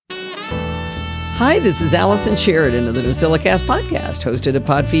Hi, this is Allison Sheridan of the NosillaCast podcast, hosted at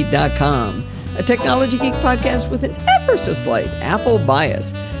podfeet.com, a technology geek podcast with an ever so slight Apple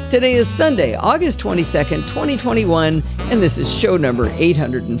bias. Today is Sunday, August 22nd, 2021, and this is show number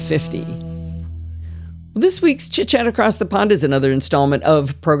 850. This week's Chit Chat Across the Pond is another installment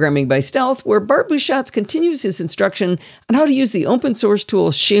of Programming by Stealth, where Bart Busschots continues his instruction on how to use the open source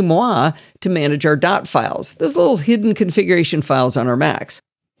tool Chez Moi to manage our dot files, those little hidden configuration files on our Macs.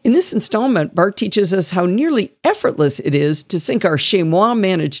 In this installment, Bart teaches us how nearly effortless it is to sync our Chez Moi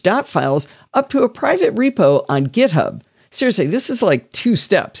managed dot files up to a private repo on GitHub. Seriously, this is like 2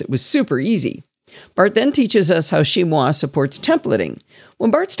 steps. It was super easy. Bart then teaches us how Chez Moi supports templating.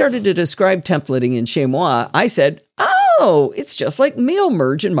 When Bart started to describe templating in Chez Moi, I said, "Oh, it's just like mail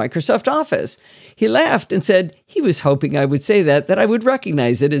merge in Microsoft Office." He laughed and said he was hoping I would say that I would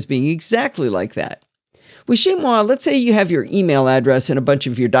recognize it as being exactly like that. With Chez Moi, let's say you have your email address in a bunch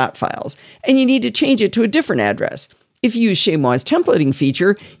of your dot files, and you need to change it to a different address. If you use Chez Moi's templating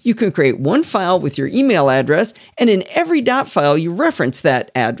feature, you can create one file with your email address, and in every dot file, you reference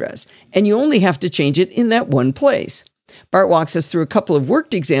that address, and you only have to change it in that one place. Bart walks us through a couple of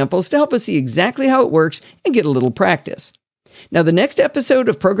worked examples to help us see exactly how it works and get a little practice. Now, the next episode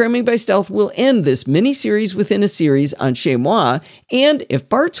of Programming by Stealth will end this mini-series within a series on Chez Moi, and if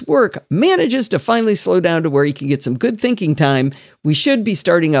Bart's work manages to finally slow down to where he can get some good thinking time, we should be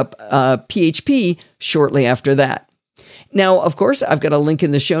starting up PHP shortly after that. Now, of course, I've got a link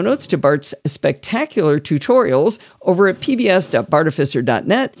in the show notes to Bart's spectacular tutorials over at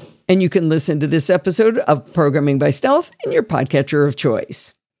pbs.bartificer.net, and you can listen to this episode of Programming by Stealth in your podcatcher of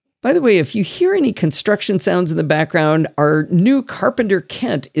choice. By the way, if you hear any construction sounds in the background, our new carpenter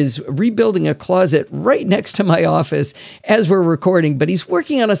Kent is rebuilding a closet right next to my office as we're recording, but he's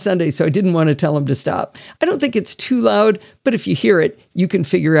working on a Sunday, so I didn't want to tell him to stop. I don't think it's too loud, but if you hear it, you can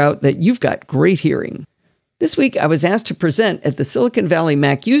figure out that you've got great hearing. This week, I was asked to present at the Silicon Valley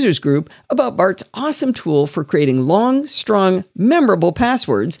Mac Users Group about Bart's awesome tool for creating long, strong, memorable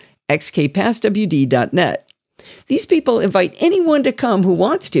passwords, xkpasswd.net. These people invite anyone to come who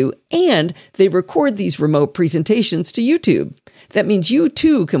wants to, and they record these remote presentations to YouTube. That means you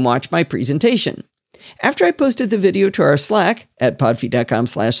too can watch my presentation. After I posted the video to our Slack at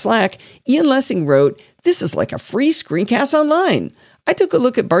podfeet.com/Slack, Ian Lessing wrote, "This is like a free screencast online." I took a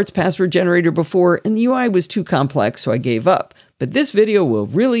look at Bart's password generator before, and the UI was too complex, so I gave up. But this video will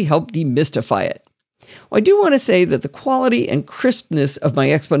really help demystify it. Well, I do want to say that the quality and crispness of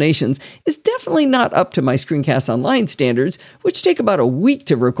my explanations is definitely not up to my Screencast Online standards, which take about a week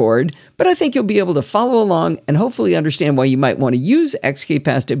to record, but I think you'll be able to follow along and hopefully understand why you might want to use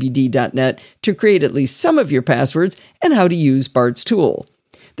xkpasswd.net to create at least some of your passwords and how to use Bart's tool.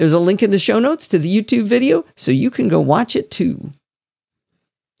 There's a link in the show notes to the YouTube video, so you can go watch it too.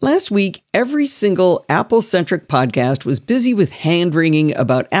 Last week, every single Apple-centric podcast was busy with hand-wringing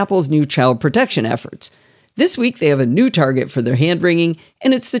about Apple's new child protection efforts. This week, they have a new target for their hand-wringing,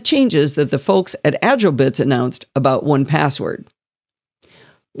 and it's the changes that the folks at AgileBits announced about 1Password.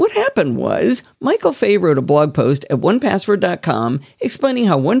 What happened was, Michael Fay wrote a blog post at onepassword.com explaining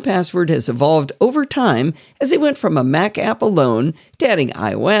how 1Password has evolved over time as they went from a Mac app alone to adding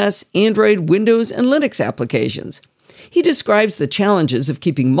iOS, Android, Windows, and Linux applications. He describes the challenges of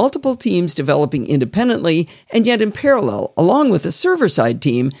keeping multiple teams developing independently and yet in parallel, along with a server-side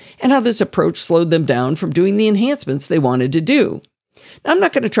team, and how this approach slowed them down from doing the enhancements they wanted to do. Now, I'm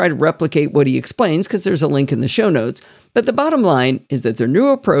not going to try to replicate what he explains because there's a link in the show notes, but the bottom line is that their new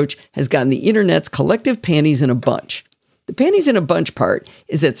approach has gotten the internet's collective panties in a bunch. The panties in a bunch part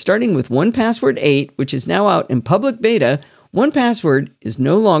is that starting with 1Password 8, which is now out in public beta, 1Password is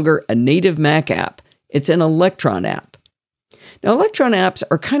no longer a native Mac app. It's an Electron app. Now, Electron apps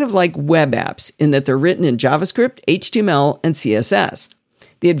are kind of like web apps in that they're written in JavaScript, HTML, and CSS.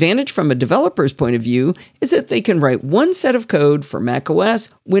 The advantage from a developer's point of view is that they can write one set of code for macOS,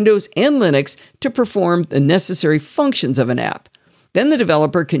 Windows, and Linux to perform the necessary functions of an app. Then the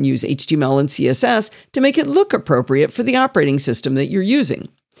developer can use HTML and CSS to make it look appropriate for the operating system that you're using.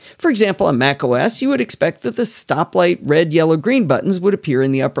 For example, on macOS, you would expect that the stoplight red, yellow, green buttons would appear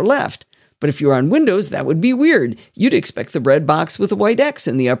in the upper left. But if you're on Windows, that would be weird. You'd expect the red box with a white X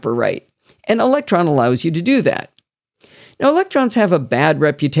in the upper right. And Electron allows you to do that. Now, Electrons have a bad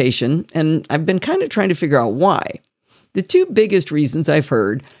reputation, and I've been kind of trying to figure out why. The 2 biggest reasons I've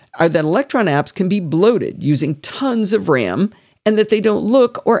heard are that Electron apps can be bloated using tons of RAM, and that they don't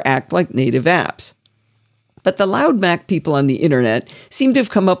look or act like native apps. But the loud Mac people on the internet seem to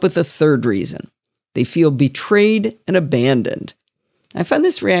have come up with a third reason. They feel betrayed and abandoned. I find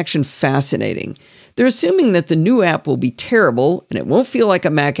this reaction fascinating. They're assuming that the new app will be terrible and it won't feel like a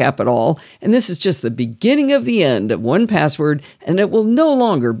Mac app at all, and this is just the beginning of the end of 1Password, and it will no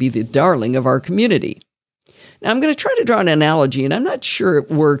longer be the darling of our community. Now, I'm going to try to draw an analogy, and I'm not sure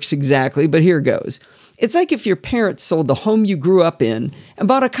it works exactly, but here goes. It's like if your parents sold the home you grew up in and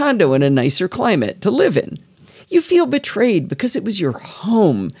bought a condo in a nicer climate to live in. You feel betrayed because it was your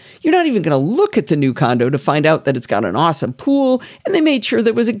home. You're not even going to look at the new condo to find out that it's got an awesome pool, and they made sure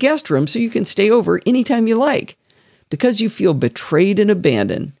there was a guest room so you can stay over anytime you like. Because you feel betrayed and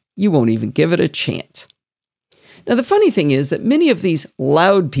abandoned, you won't even give it a chance. Now, the funny thing is that many of these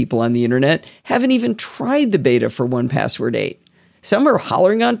loud people on the internet haven't even tried the beta for 1Password 8. Some are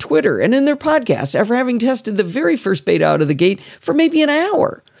hollering on Twitter and in their podcasts after having tested the very first beta out of the gate for maybe an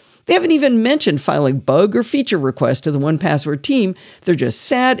hour. They haven't even mentioned filing bug or feature requests to the 1Password team. They're just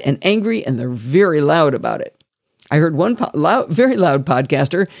sad and angry, and they're very loud about it. I heard one very loud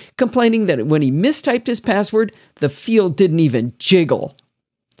podcaster complaining that when he mistyped his password, the field didn't even jiggle.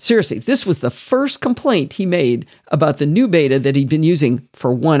 Seriously, this was the first complaint he made about the new beta that he'd been using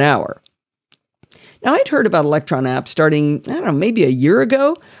for 1 hour. Now, I'd heard about Electron apps starting, maybe a year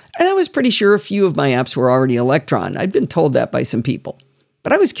ago, and I was pretty sure a few of my apps were already Electron. I'd been told that by some people.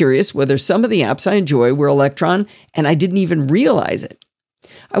 But I was curious whether some of the apps I enjoy were Electron, and I didn't even realize it.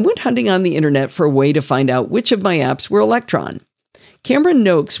 I went hunting on the internet for a way to find out which of my apps were Electron. Cameron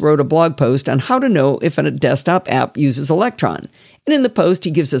Noakes wrote a blog post on how to know if a desktop app uses Electron. And in the post,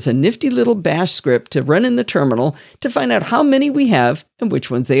 he gives us a nifty little bash script to run in the terminal to find out how many we have and which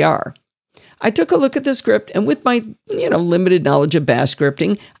ones they are. I took a look at the script, and with my, limited knowledge of bash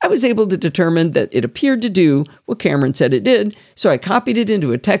scripting, I was able to determine that it appeared to do what Cameron said it did, so I copied it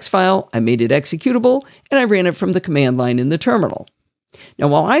into a text file, I made it executable, and I ran it from the command line in the terminal. Now,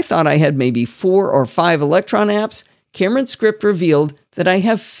 while I thought I had maybe 4 or 5 Electron apps, Cameron's script revealed that I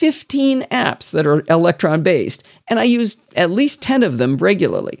have 15 apps that are Electron-based, and I use at least 10 of them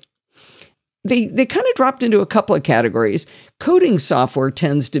regularly. They kind of dropped into a couple of categories. Coding software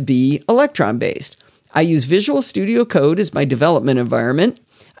tends to be Electron-based. I use Visual Studio Code as my development environment.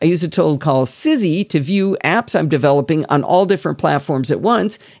 I use a tool called Sizzy to view apps I'm developing on all different platforms at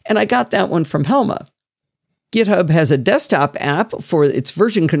once, and I got that one from Helma. GitHub has a desktop app for its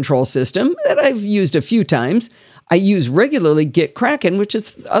version control system that I've used a few times. I use regularly GitKraken, which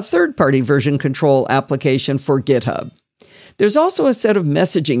is a third-party version control application for GitHub. There's also a set of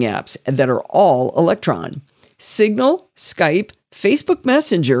messaging apps that are all Electron. Signal, Skype, Facebook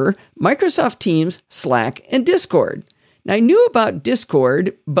Messenger, Microsoft Teams, Slack, and Discord. Now, I knew about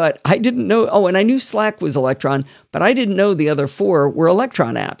Discord, but I didn't know, and I knew Slack was Electron, but I didn't know the other 4 were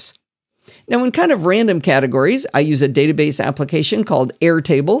Electron apps. Now, in kind of random categories, I use a database application called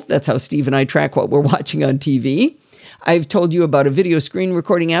Airtable. That's how Steve and I track what we're watching on TV. I've told you about a video screen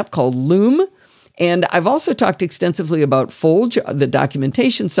recording app called Loom. And I've also talked extensively about Folge, the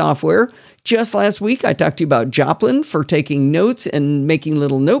documentation software. Just last week, I talked to you about Joplin for taking notes and making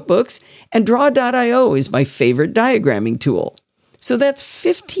little notebooks. And Draw.io is my favorite diagramming tool. So that's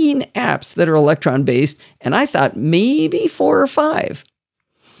 15 apps that are Electron-based, and I thought maybe 4 or 5.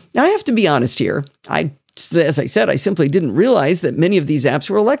 Now, I have to be honest here. As I said, I simply didn't realize that many of these apps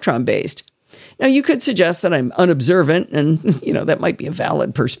were Electron-based. Now, you could suggest that I'm unobservant, and, that might be a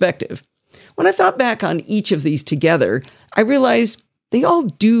valid perspective. When I thought back on each of these together, I realized they all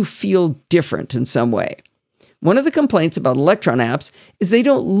do feel different in some way. One of the complaints about Electron apps is they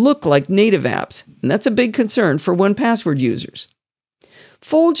don't look like native apps, and that's a big concern for 1Password users.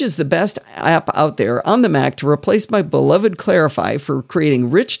 Folge is the best app out there on the Mac to replace my beloved Clarify for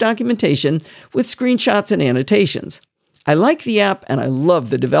creating rich documentation with screenshots and annotations. I like the app and I love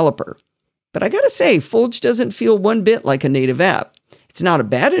the developer. But I gotta say, Folge doesn't feel one bit like a native app. It's not a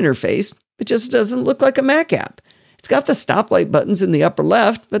bad interface, it just doesn't look like a Mac app. It's got the stoplight buttons in the upper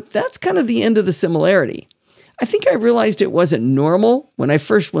left, but that's kind of the end of the similarity. I think I realized it wasn't normal when I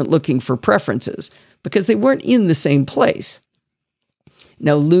first went looking for preferences, because they weren't in the same place.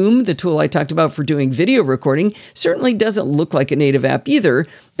 Now, Loom, the tool I talked about for doing video recording, certainly doesn't look like a native app either,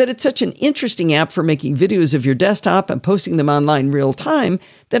 but it's such an interesting app for making videos of your desktop and posting them online real time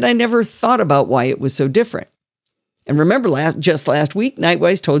that I never thought about why it was so different. And remember, just last week,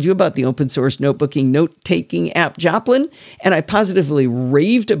 Nightwise told you about the open source notebooking note-taking app Joplin, and I positively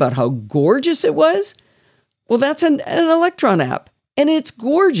raved about how gorgeous it was? Well, that's an Electron app, and it's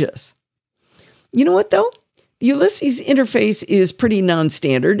gorgeous. You know what, though? The Ulysses interface is pretty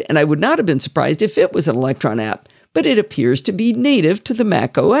non-standard, and I would not have been surprised if it was an Electron app, but it appears to be native to the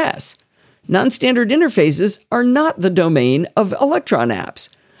Mac OS. Non-standard interfaces are not the domain of Electron apps.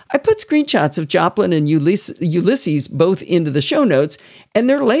 I put screenshots of Joplin and Ulysses both into the show notes, and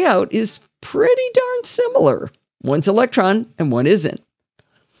their layout is pretty darn similar. One's Electron and one isn't.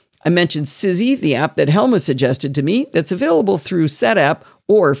 I mentioned Sizzy, the app that Helma suggested to me, that's available through SetApp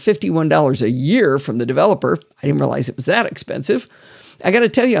or $51 a year from the developer. I didn't realize it was that expensive. I got to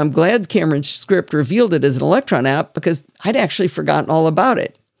tell you, I'm glad Cameron Script revealed it as an Electron app because I'd actually forgotten all about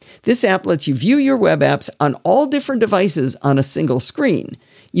it. This app lets you view your web apps on all different devices on a single screen.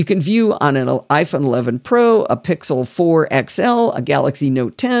 You can view on an iPhone 11 Pro, a Pixel 4 XL, a Galaxy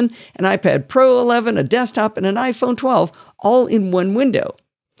Note 10, an iPad Pro 11, a desktop, and an iPhone 12, all in one window.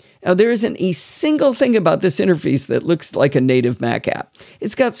 Now, there isn't a single thing about this interface that looks like a native Mac app.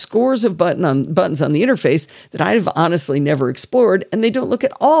 It's got scores of buttons on the interface that I've honestly never explored, and they don't look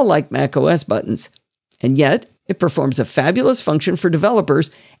at all like macOS buttons. And yet, it performs a fabulous function for developers,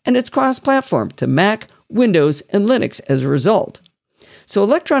 and it's cross-platform to Mac, Windows, and Linux as a result. So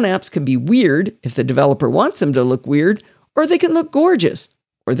Electron apps can be weird if the developer wants them to look weird, or they can look gorgeous,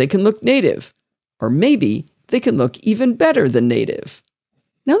 or they can look native, or maybe they can look even better than native.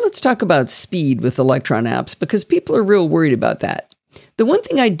 Now let's talk about speed with Electron apps because people are real worried about that. The one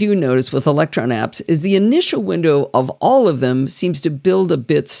thing I do notice with Electron apps is the initial window of all of them seems to build a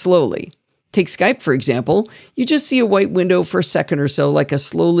bit slowly. Take Skype, for example. You just see a white window for a second or so like a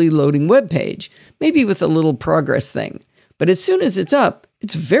slowly loading web page, maybe with a little progress thing. But as soon as it's up,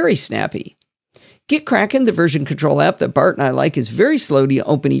 it's very snappy. GitKraken, the version control app that Bart and I like, is very slow to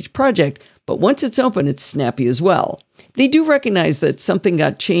open each project, but once it's open, it's snappy as well. They do recognize that something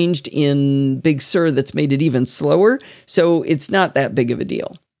got changed in Big Sur that's made it even slower, so it's not that big of a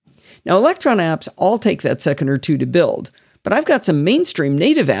deal. Now, Electron apps all take that second or two to build, but I've got some mainstream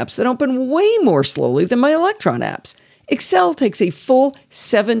native apps that open way more slowly than my Electron apps. Excel takes a full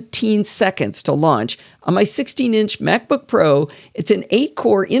 17 seconds to launch. On my 16-inch MacBook Pro, it's an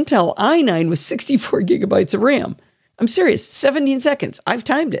 8-core Intel i9 with 64 gigabytes of RAM. I'm serious, 17 seconds. I've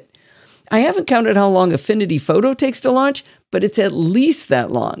timed it. I haven't counted how long Affinity Photo takes to launch, but it's at least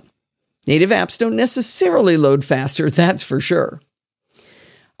that long. Native apps don't necessarily load faster, that's for sure.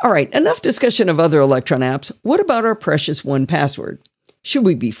 All right, enough discussion of other Electron apps. What about our precious 1Password? Should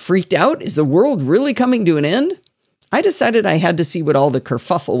we be freaked out? Is the world really coming to an end? I decided I had to see what all the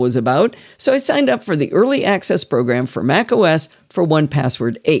kerfuffle was about, so I signed up for the early access program for macOS for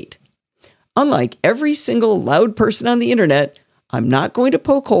 1Password 8. Unlike every single loud person on the internet, I'm not going to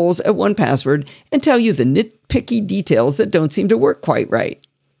poke holes at 1Password and tell you the nitpicky details that don't seem to work quite right.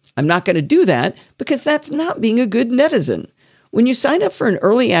 I'm not going to do that because that's not being a good netizen. When you sign up for an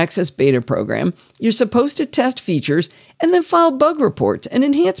early access beta program, you're supposed to test features and then file bug reports and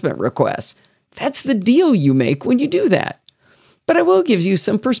enhancement requests. That's the deal you make when you do that. But I will give you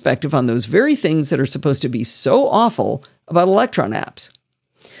some perspective on those very things that are supposed to be so awful about Electron apps.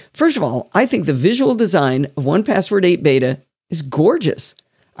 First of all, I think the visual design of 1Password 8 beta is gorgeous.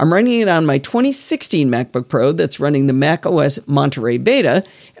 I'm running it on my 2016 MacBook Pro that's running the macOS Monterey beta,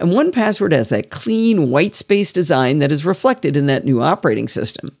 and 1Password has that clean white space design that is reflected in that new operating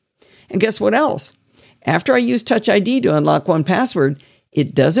system. And guess what else? After I use Touch ID to unlock 1Password,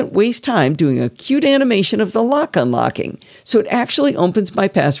 it doesn't waste time doing a cute animation of the lock unlocking, so it actually opens my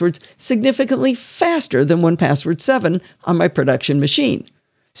passwords significantly faster than 1Password 7 on my production machine.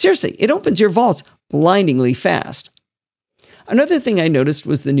 Seriously, it opens your vaults blindingly fast. Another thing I noticed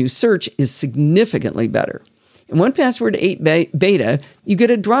was the new search is significantly better. In 1Password 8 beta, you get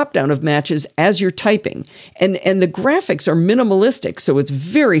a drop-down of matches as you're typing, and the graphics are minimalistic, so it's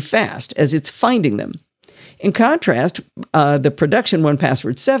very fast as it's finding them. In contrast, the production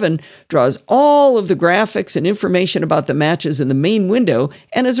 1Password 7 draws all of the graphics and information about the matches in the main window,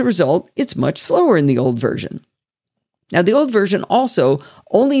 and as a result, it's much slower in the old version. Now, the old version also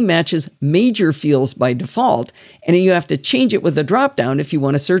only matches major fields by default, and you have to change it with a dropdown if you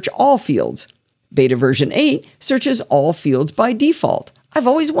want to search all fields. Beta version 8 searches all fields by default. I've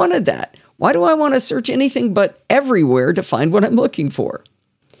always wanted that. Why do I want to search anything but everywhere to find what I'm looking for?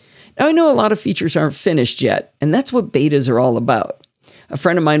 Now, I know a lot of features aren't finished yet, and that's what betas are all about. A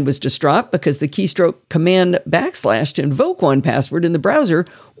friend of mine was distraught because the keystroke Command / to invoke 1Password in the browser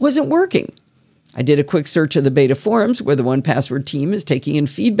wasn't working. I did a quick search of the beta forums where the 1Password team is taking in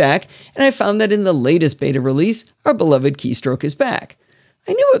feedback, and I found that in the latest beta release, our beloved keystroke is back.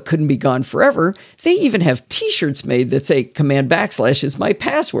 I knew it couldn't be gone forever. They even have t-shirts made that say Command / is my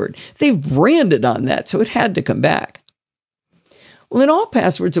password. They've branded on that, so it had to come back. Well, in all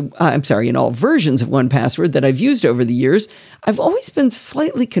versions of 1Password that I've used over the years, I've always been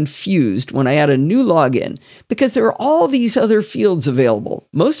slightly confused when I add a new login because there are all these other fields available,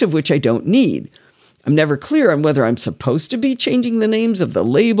 most of which I don't need. I'm never clear on whether I'm supposed to be changing the names of the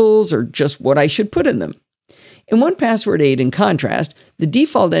labels or just what I should put in them. In 1Password 8, in contrast, the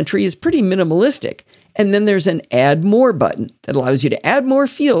default entry is pretty minimalistic, and then there's an Add More button that allows you to add more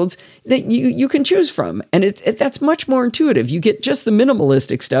fields that you can choose from, and that's much more intuitive. You get just the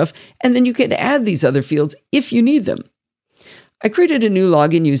minimalistic stuff, and then you can add these other fields if you need them. I created a new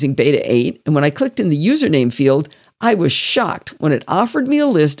login using Beta 8, and when I clicked in the username field, I was shocked when it offered me a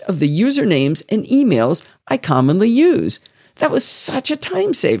list of the usernames and emails I commonly use. That was such a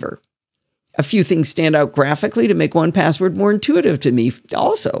time saver. A few things stand out graphically to make 1Password more intuitive to me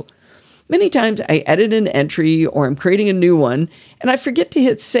also. Many times I edit an entry or I'm creating a new one and I forget to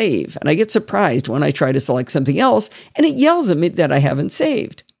hit save, and I get surprised when I try to select something else and it yells at me that I haven't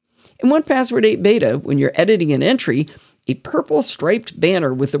saved. In 1Password 8 Beta, when you're editing an entry, a purple striped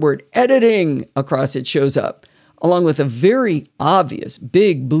banner with the word editing across it shows up, along with a very obvious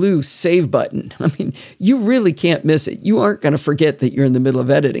big blue save button. I mean, you really can't miss it. You aren't going to forget that you're in the middle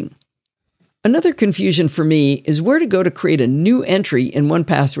of editing. Another confusion for me is where to go to create a new entry in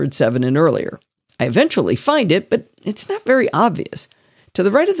 1Password 7 and earlier. I eventually find it, but it's not very obvious. To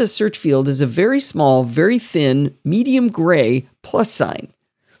the right of the search field is a very small, very thin, medium gray plus sign.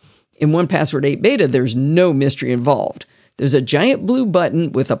 In 1Password 8 Beta, there's no mystery involved. There's a giant blue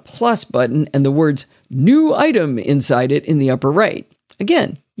button with a plus button and the words New Item inside it in the upper right.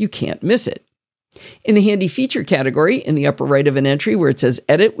 Again, you can't miss it. In the Handy Feature category, in the upper right of an entry where it says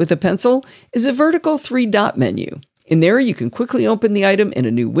Edit with a pencil, is a vertical 3-dot menu. In there, you can quickly open the item in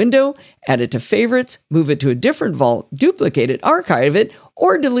a new window, add it to favorites, move it to a different vault, duplicate it, archive it,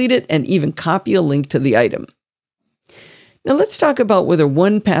 or delete it, and even copy a link to the item. Now let's talk about whether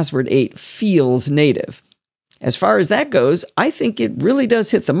 1Password 8 feels native. As far as that goes, I think it really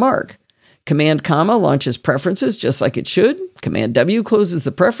does hit the mark. Command comma launches preferences just like it should. Command W closes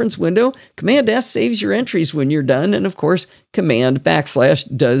the preference window. Command S saves your entries when you're done. And of course, Command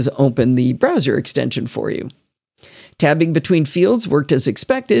 / does open the browser extension for you. Tabbing between fields worked as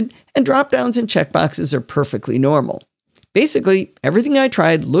expected, and dropdowns and checkboxes are perfectly normal. Basically, everything I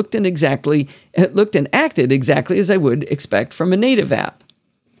tried looked and acted exactly as I would expect from a native app.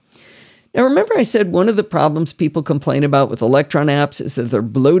 Now, remember I said one of the problems people complain about with Electron apps is that they're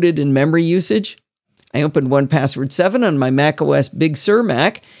bloated in memory usage? I opened 1Password 7 on my macOS Big Sur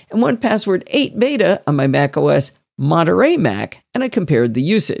Mac and 1Password 8 Beta on my macOS Monterey Mac, and I compared the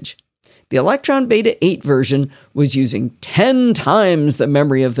usage. The Electron Beta 8 version was using 10 times the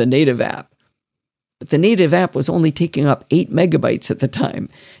memory of the native app. But the native app was only taking up 8 megabytes at the time,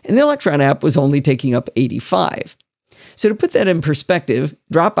 and the Electron app was only taking up 85. So to put that in perspective,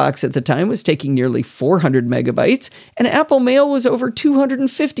 Dropbox at the time was taking nearly 400 megabytes, and Apple Mail was over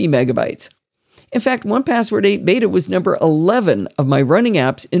 250 megabytes. In fact, 1Password 8 Beta was number 11 of my running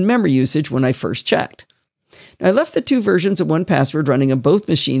apps in memory usage when I first checked. Now, I left the two versions of 1Password running on both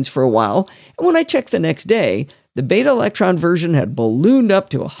machines for a while, and when I checked the next day, the Beta Electron version had ballooned up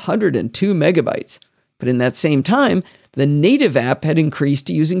to 102 megabytes. But in that same time, the native app had increased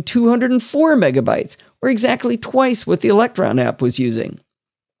to using 204 megabytes, or exactly twice what the Electron app was using.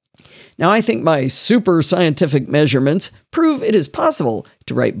 Now, I think my super scientific measurements prove it is possible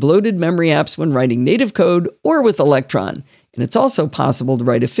to write bloated memory apps when writing native code or with Electron, and it's also possible to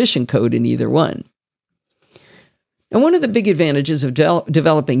write efficient code in either one. Now, one of the big advantages of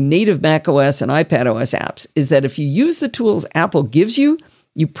developing native macOS and iPadOS apps is that if you use the tools Apple gives you,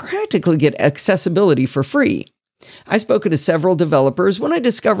 you practically get accessibility for free. I've spoken to several developers when I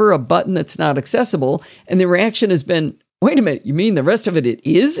discover a button that's not accessible, and the reaction has been, wait a minute, you mean the rest of it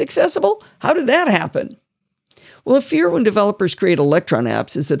is accessible? How did that happen? Well, a fear when developers create Electron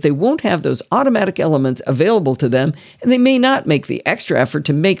apps is that they won't have those automatic elements available to them, and they may not make the extra effort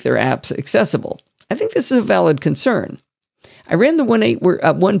to make their apps accessible. I think this is a valid concern. I ran the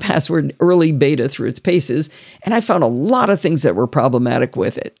 1Password early beta through its paces, and I found a lot of things that were problematic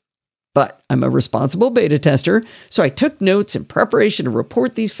with it. But I'm a responsible beta tester, so I took notes in preparation to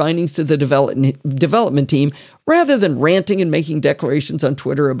report these findings to the development team rather than ranting and making declarations on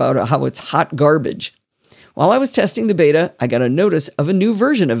Twitter about how it's hot garbage. While I was testing the beta, I got a notice of a new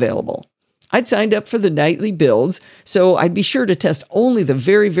version available. I'd signed up for the nightly builds, so I'd be sure to test only the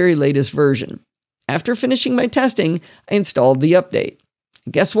very, very latest version. After finishing my testing, I installed the update.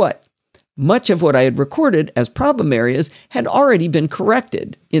 And guess what? Much of what I had recorded as problem areas had already been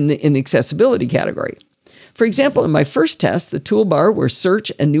corrected in the accessibility category. For example, in my first test, the toolbar where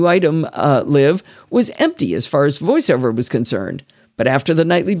search and new item live was empty as far as VoiceOver was concerned. But after the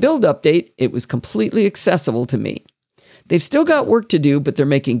nightly build update, it was completely accessible to me. They've still got work to do, but they're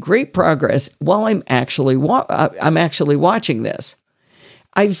making great progress while I'm actually watching this.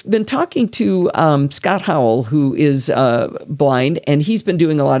 I've been talking to Scott Howell, who is blind, and he's been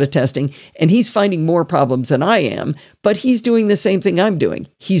doing a lot of testing, and he's finding more problems than I am, but he's doing the same thing I'm doing.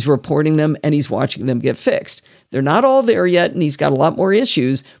 He's reporting them, and he's watching them get fixed. They're not all there yet, and he's got a lot more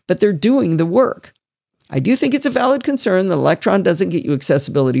issues, but they're doing the work. I do think it's a valid concern that Electron doesn't get you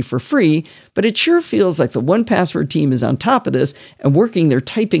accessibility for free, but it sure feels like the 1Password team is on top of this and working their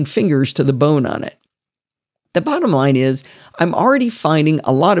typing fingers to the bone on it. The bottom line is, I'm already finding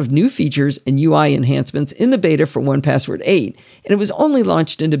a lot of new features and UI enhancements in the beta for 1Password 8, and it was only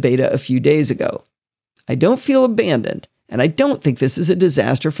launched into beta a few days ago. I don't feel abandoned, and I don't think this is a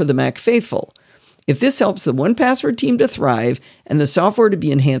disaster for the Mac faithful. If this helps the 1Password team to thrive and the software to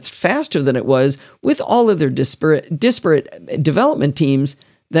be enhanced faster than it was with all of their disparate development teams,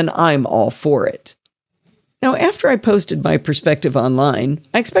 then I'm all for it. Now, after I posted my perspective online,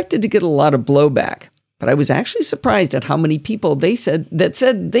 I expected to get a lot of blowback. But I was actually surprised at how many people said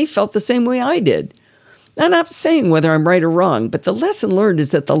they felt the same way I did. I'm not saying whether I'm right or wrong, but the lesson learned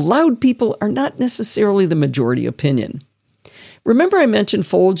is that the loud people are not necessarily the majority opinion. Remember I mentioned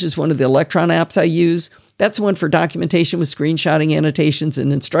Folge is one of the Electron apps I use? That's the one for documentation with screenshotting, annotations,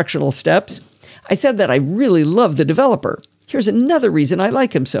 and instructional steps. I said that I really love the developer. Here's another reason I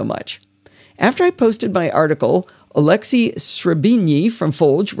like him so much. After I posted my article, Alexei Srebiny from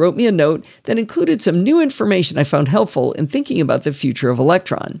Folge wrote me a note that included some new information I found helpful in thinking about the future of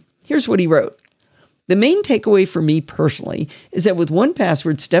Electron. Here's what he wrote. The main takeaway for me personally is that with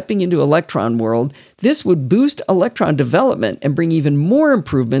 1Password stepping into Electron world, this would boost Electron development and bring even more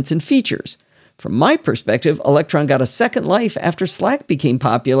improvements and features. From my perspective, Electron got a second life after Slack became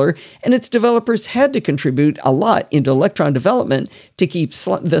popular, and its developers had to contribute a lot into Electron development to keep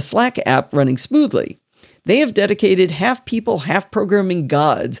the Slack app running smoothly. They have dedicated half people, half programming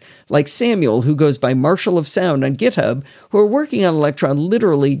gods, like Samuel, who goes by Marshal of Sound on GitHub, who are working on Electron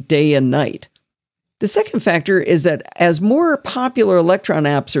literally day and night. The second factor is that as more popular Electron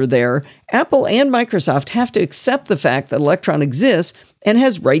apps are there, Apple and Microsoft have to accept the fact that Electron exists and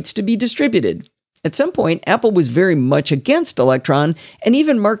has rights to be distributed. At some point, Apple was very much against Electron and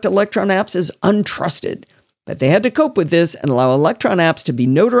even marked Electron apps as untrusted. But they had to cope with this and allow Electron apps to be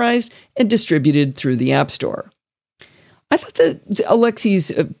notarized and distributed through the App Store. I thought that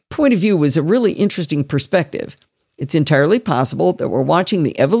Alexei's point of view was a really interesting perspective. It's entirely possible that we're watching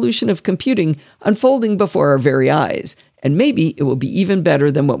the evolution of computing unfolding before our very eyes, and maybe it will be even better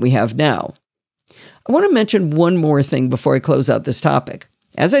than what we have now. I want to mention one more thing before I close out this topic.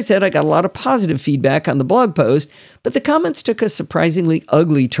 As I said, I got a lot of positive feedback on the blog post, but the comments took a surprisingly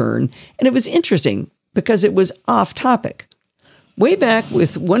ugly turn, and it was interesting because it was off topic. Way back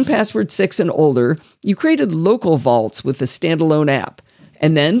with 1Password 6 and older, you created local vaults with a standalone app.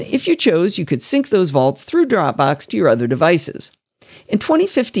 And then, if you chose, you could sync those vaults through Dropbox to your other devices. In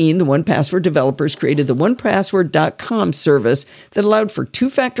 2015, the 1Password developers created the onepassword.com service that allowed for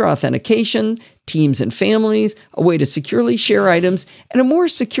two-factor authentication, teams and families, a way to securely share items, and a more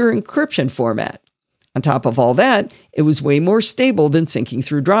secure encryption format. On top of all that, it was way more stable than syncing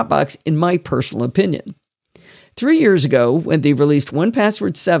through Dropbox, in my personal opinion. 3 years ago, when they released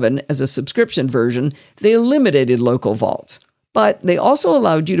 1Password 7 as a subscription version, they eliminated local vaults. But they also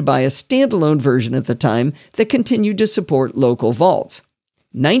allowed you to buy a standalone version at the time that continued to support local vaults.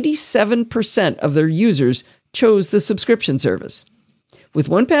 97% of their users chose the subscription service. With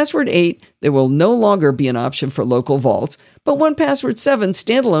 1Password 8, there will no longer be an option for local vaults, but 1Password 7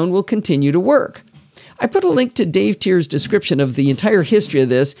 standalone will continue to work. I put a link to Dave Tier's description of the entire history of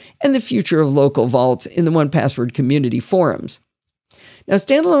this and the future of local vaults in the 1Password community forums. Now,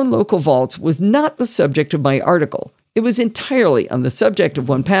 standalone local vaults was not the subject of my article. It was entirely on the subject of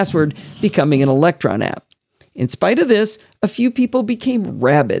 1Password becoming an Electron app. In spite of this, a few people became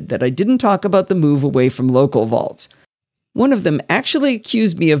rabid that I didn't talk about the move away from local vaults. One of them actually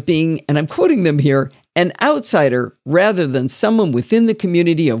accused me of being, and I'm quoting them here, an outsider rather than someone within the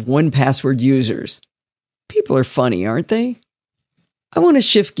community of 1Password users. People are funny, aren't they? I want to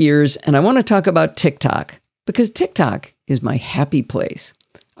shift gears and I want to talk about TikTok, because TikTok is my happy place.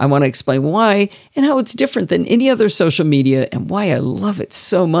 I want to explain why and how it's different than any other social media and why I love it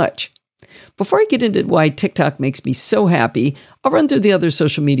so much. Before I get into why TikTok makes me so happy, I'll run through the other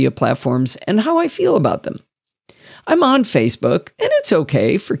social media platforms and how I feel about them. I'm on Facebook, and it's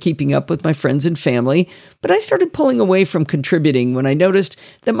okay for keeping up with my friends and family, but I started pulling away from contributing when I noticed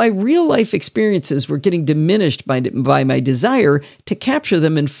that my real-life experiences were getting diminished by my desire to capture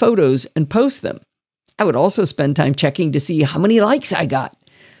them in photos and post them. I would also spend time checking to see how many likes I got.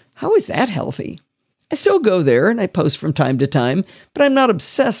 How is that healthy? I still go there and I post from time to time, but I'm not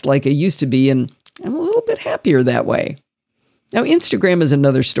obsessed like I used to be, and I'm a little bit happier that way. Now, Instagram is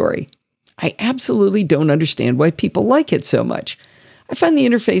another story. I absolutely don't understand why people like it so much. I find the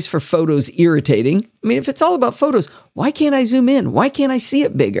interface for photos irritating. I mean, if it's all about photos, why can't I zoom in? Why can't I see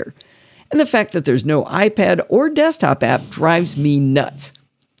it bigger? And the fact that there's no iPad or desktop app drives me nuts.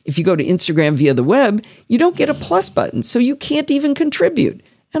 If you go to Instagram via the web, you don't get a plus button, so you can't even contribute.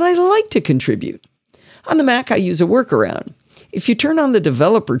 And I like to contribute. On the Mac, I use a workaround. If you turn on the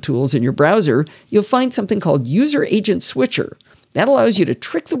developer tools in your browser, you'll find something called User Agent Switcher. That allows you to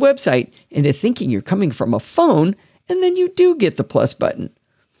trick the website into thinking you're coming from a phone, and then you do get the plus button.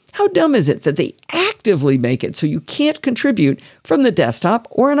 How dumb is it that they actively make it so you can't contribute from the desktop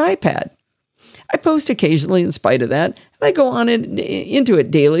or an iPad? I post occasionally in spite of that, and I go on into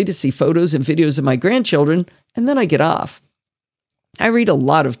it daily to see photos and videos of my grandchildren, and then I get off. I read a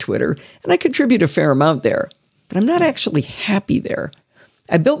lot of Twitter, and I contribute a fair amount there, but I'm not actually happy there.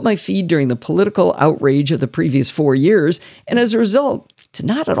 I built my feed during the political outrage of the previous 4 years, and as a result, it's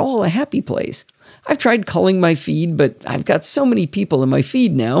not at all a happy place. I've tried culling my feed, but I've got so many people in my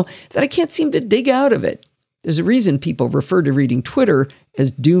feed now that I can't seem to dig out of it. There's a reason people refer to reading Twitter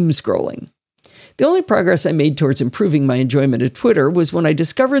as doom scrolling. The only progress I made towards improving my enjoyment of Twitter was when I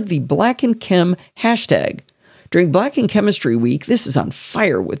discovered the Black and Chem hashtag. During Black and Chemistry Week, this is on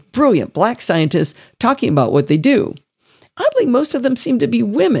fire with brilliant Black scientists talking about what they do. Oddly, most of them seem to be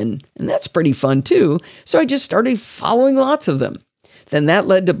women, and that's pretty fun too, so I just started following lots of them. Then that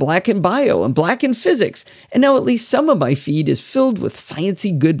led to Black in Bio and Black in Physics, and now at least some of my feed is filled with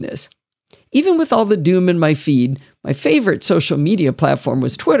sciencey goodness. Even with all the doom in my feed, my favorite social media platform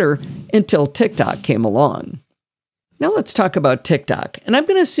was Twitter until TikTok came along. Now let's talk about TikTok, and I'm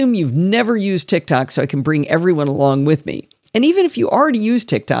going to assume you've never used TikTok so I can bring everyone along with me. And even if you already use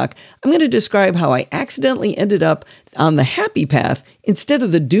TikTok, I'm going to describe how I accidentally ended up on the happy path instead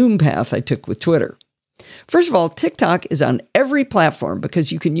of the doom path I took with Twitter. First of all, TikTok is on every platform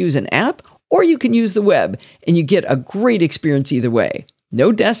because you can use an app or you can use the web, and you get a great experience either way.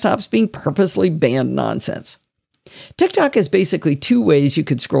 No desktops being purposely banned nonsense. TikTok has basically two ways you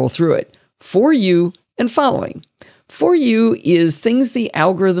could scroll through it: For You and Following. For You is things the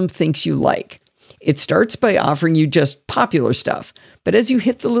algorithm thinks you like. It starts by offering you just popular stuff, but as you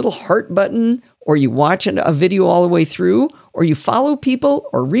hit the little heart button, or you watch a video all the way through, or you follow people,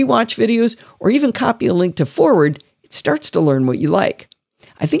 or rewatch videos, or even copy a link to forward, it starts to learn what you like.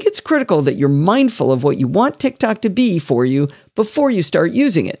 I think it's critical that you're mindful of what you want TikTok to be for you before you start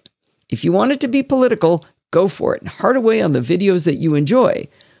using it. If you want it to be political, go for it and heart away on the videos that you enjoy.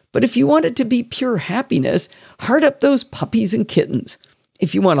 But if you want it to be pure happiness, heart up those puppies and kittens.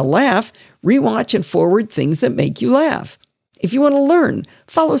 If you want to laugh, rewatch and forward things that make you laugh. If you want to learn,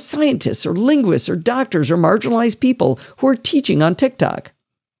 follow scientists or linguists or doctors or marginalized people who are teaching on TikTok.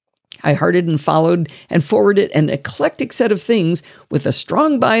 I hearted and followed and forwarded an eclectic set of things with a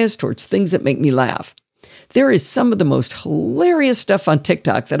strong bias towards things that make me laugh. There is some of the most hilarious stuff on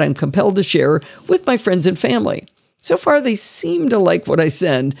TikTok that I'm compelled to share with my friends and family. So far, they seem to like what I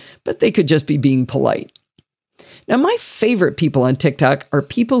send, but they could just be being polite. Now, my favorite people on TikTok are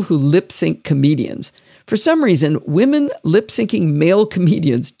people who lip-sync comedians. For some reason, women lip-syncing male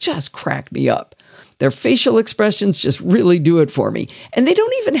comedians just crack me up. Their facial expressions just really do it for me, and they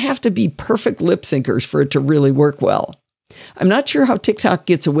don't even have to be perfect lip-syncers for it to really work well. I'm not sure how TikTok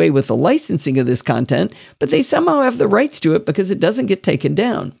gets away with the licensing of this content, but they somehow have the rights to it because it doesn't get taken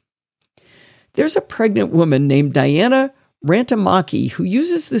down. There's a pregnant woman named Diana Rantamaki who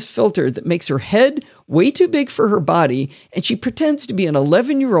uses this filter that makes her head way too big for her body, and she pretends to be an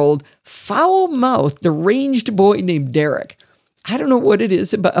 11-year-old, foul-mouthed, deranged boy named Derek. I don't know what it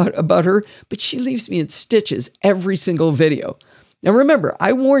is about her, but she leaves me in stitches every single video. Now remember,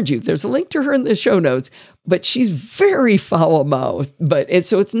 I warned you, there's a link to her in the show notes, but she's very foul-mouthed,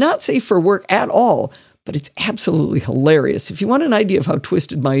 so it's not safe for work at all, but it's absolutely hilarious. If you want an idea of how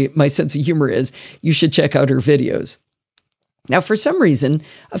twisted my sense of humor is, you should check out her videos. Now, for some reason,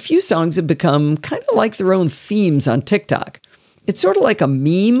 a few songs have become kind of like their own themes on TikTok. It's sort of like a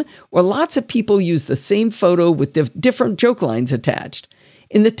meme where lots of people use the same photo with different joke lines attached.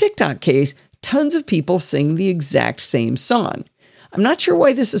 In the TikTok case, tons of people sing the exact same song. I'm not sure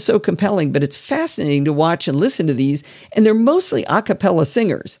why this is so compelling, but it's fascinating to watch and listen to these, and they're mostly a cappella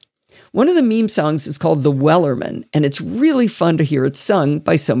singers. One of the meme songs is called The Wellerman, and it's really fun to hear it sung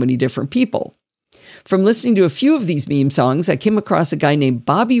by so many different people. From listening to a few of these meme songs, I came across a guy named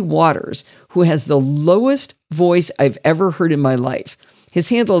Bobby Waters, who has the lowest voice I've ever heard in my life. His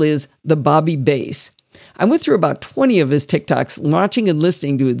handle is the Bobby Bass. I went through about 20 of his TikToks watching and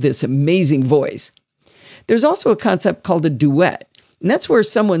listening to this amazing voice. There's also a concept called a duet. And that's where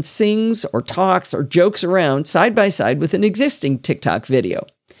someone sings or talks or jokes around side by side with an existing TikTok video.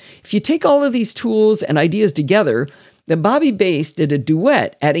 If you take all of these tools and ideas together, then Bobby Bass did a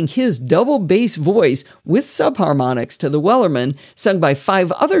duet adding his double bass voice with subharmonics to the Wellerman, sung by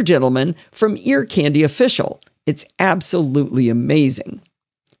 5 other gentlemen from Ear Candy Official. It's absolutely amazing.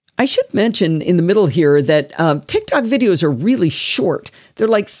 I should mention in the middle here that TikTok videos are really short. They're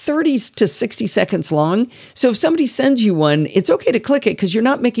like 30 to 60 seconds long. So if somebody sends you one, it's okay to click it because you're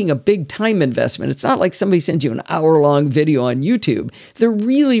not making a big time investment. It's not like somebody sends you an hour-long video on YouTube. They're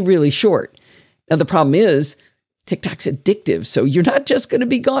really, really short. Now, the problem is TikTok's addictive, so you're not just going to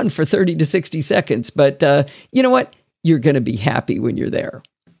be gone for 30 to 60 seconds. But you know what? You're going to be happy when you're there.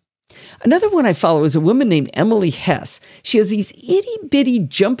 Another one I follow is a woman named Emily Hess. She has these itty-bitty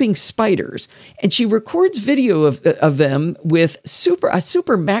jumping spiders, and she records video of them with a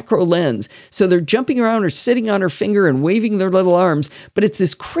super macro lens. So they're jumping around or sitting on her finger and waving their little arms, but it's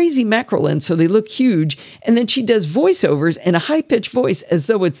this crazy macro lens, so they look huge. And then she does voiceovers in a high-pitched voice as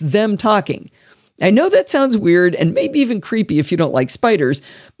though it's them talking. I know that sounds weird and maybe even creepy if you don't like spiders,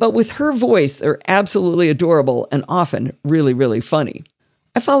 but with her voice, they're absolutely adorable and often really, really funny.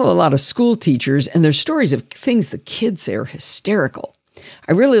 I follow a lot of school teachers, and their stories of things the kids say are hysterical.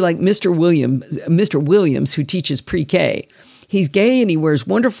 I really like Mr. Williams, who teaches pre-K. He's gay and he wears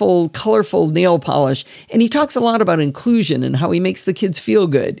wonderful, colorful nail polish, and he talks a lot about inclusion and how he makes the kids feel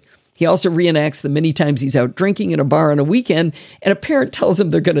good. He also reenacts the many times he's out drinking in a bar on a weekend, and a parent tells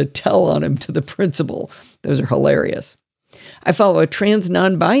him they're going to tell on him to the principal. Those are hilarious. I follow a trans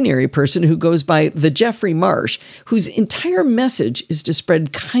non-binary person who goes by the Jeffrey Marsh, whose entire message is to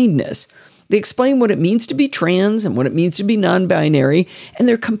spread kindness. They explain what it means to be trans and what it means to be non-binary, and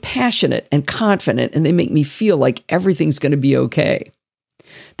they're compassionate and confident, and they make me feel like everything's going to be okay.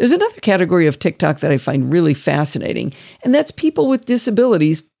 There's another category of TikTok that I find really fascinating, and that's people with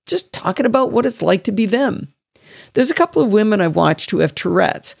disabilities just talking about what it's like to be them. There's a couple of women I've watched who have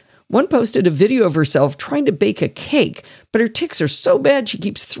Tourette's. One posted a video of herself trying to bake a cake, but her tics are so bad she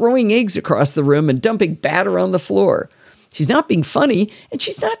keeps throwing eggs across the room and dumping batter on the floor. She's not being funny, and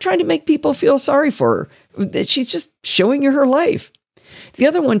she's not trying to make people feel sorry for her. She's just showing you her life. The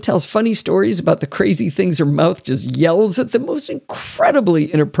other one tells funny stories about the crazy things her mouth just yells at the most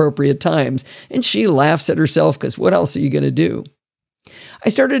incredibly inappropriate times, and she laughs at herself because what else are you going to do? I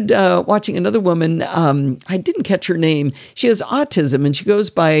started watching another woman. I didn't catch her name. She has autism, and she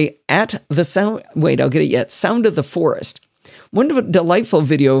goes by Sound of the Forest. One delightful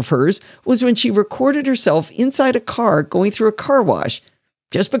video of hers was when she recorded herself inside a car going through a car wash,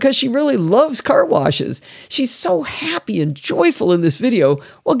 just because she really loves car washes. She's so happy and joyful in this video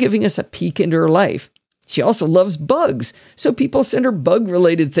while giving us a peek into her life. She also loves bugs, so people send her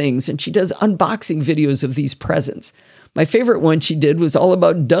bug-related things, and she does unboxing videos of these presents. My favorite one she did was all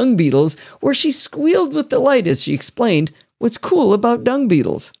about dung beetles, where she squealed with delight as she explained what's cool about dung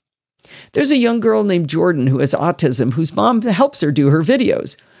beetles. There's a young girl named Jordan who has autism whose mom helps her do her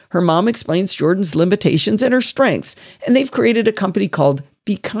videos. Her mom explains Jordan's limitations and her strengths, and they've created a company called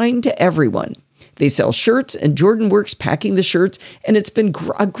Be Kind to Everyone. They sell shirts, and Jordan works packing the shirts, and it's been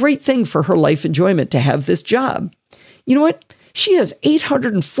a great thing for her life enjoyment to have this job. You know what? She has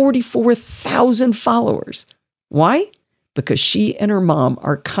 844,000 followers. Why? Because she and her mom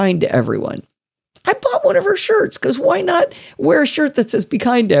are kind to everyone. I bought one of her shirts because why not wear a shirt that says be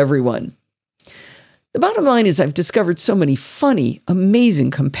kind to everyone? The bottom line is I've discovered so many funny,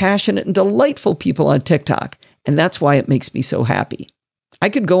 amazing, compassionate, and delightful people on TikTok, and that's why it makes me so happy. I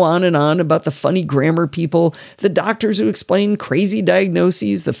could go on and on about the funny grammar people, the doctors who explain crazy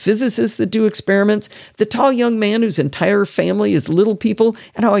diagnoses, the physicists that do experiments, the tall young man whose entire family is little people,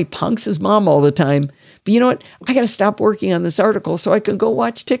 and how he punks his mom all the time. But you know what? I got to stop working on this article so I can go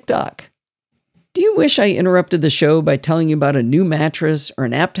watch TikTok. Do you wish I interrupted the show by telling you about a new mattress or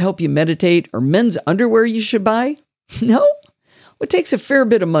an app to help you meditate or men's underwear you should buy? No? Well, it takes a fair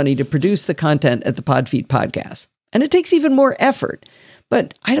bit of money to produce the content at the Podfeet Podcast, and it takes even more effort.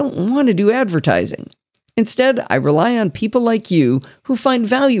 But I don't want to do advertising. Instead, I rely on people like you who find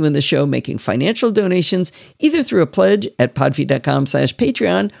value in the show making financial donations either through a pledge at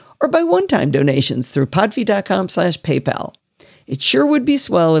podfeet.com/Patreon or by one-time donations through podfeet.com/PayPal. It sure would be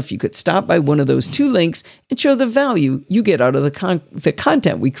swell if you could stop by one of those two links and show the value you get out of the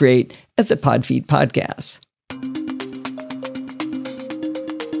content we create at the Podfeet Podcast.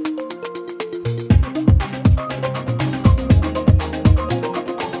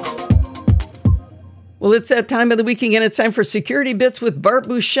 Well, it's that time of the week again. It's time for Security Bits with Bart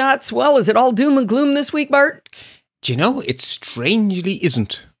Busschots. Well, is it all doom and gloom this week, Bart? Do you know, it strangely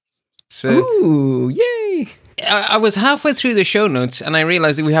isn't. Ooh, yay! I was halfway through the show notes and I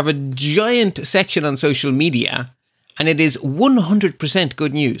realized that we have a giant section on social media and it is 100%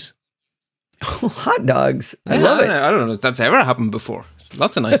 good news. Hot dogs. I love it. I don't know if that's ever happened before.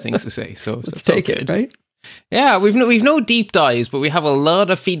 Lots of nice things to say. So let's take it, right? Yeah, we've no deep dives, but we have a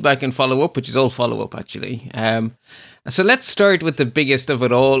lot of feedback and follow-up, which is all follow-up, actually. So let's start with the biggest of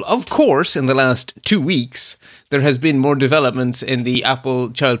it all. Of course, in the last 2 weeks, there has been more developments in the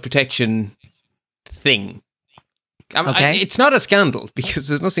Apple child protection thing. Okay. It's not a scandal, because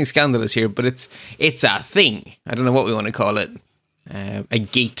there's nothing scandalous here, but it's a thing. I don't know what we want to call it. A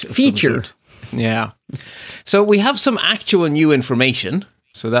gate of feature. Yeah. So we have some actual new information.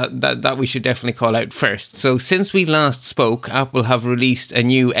 So that we should definitely call out first. So since we last spoke, Apple have released a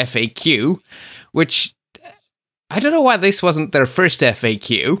new FAQ, which I don't know why this wasn't their first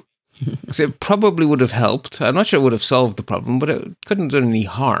FAQ. So it probably would have helped. I'm not sure it would have solved the problem, but it couldn't have done any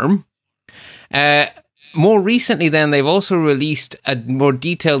harm. More recently, then, they've also released a more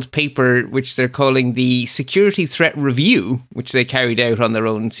detailed paper, which they're calling the Security Threat Review, which they carried out on their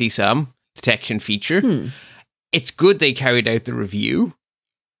own CSAM detection feature. It's good they carried out the review.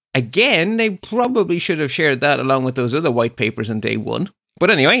 Again, they probably should have shared that along with those other white papers on day one. But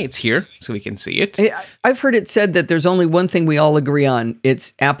anyway, it's here, so we can see it. I've heard it said that there's only one thing we all agree on.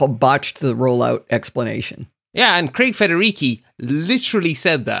 It's Apple botched the rollout explanation. Yeah, and Craig Federighi literally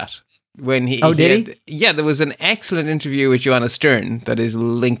said that. When he did he? Yeah, there was an excellent interview with Joanna Stern that is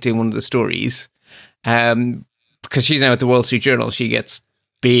linked in one of the stories. Because she's now at the Wall Street Journal, she gets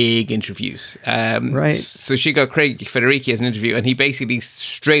big interviews. Right. So she got Craig Federighi as an interview, and he basically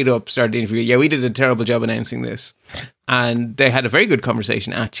straight up started the interview. Yeah, we did a terrible job announcing this. And they had a very good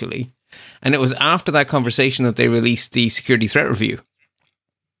conversation, actually. And it was after that conversation that they released the Security Threat Review.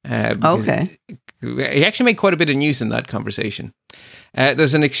 Okay. He actually made quite a bit of news in that conversation.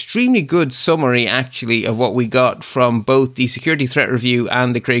 There's an extremely good summary, actually, of what we got from both the Security Threat Review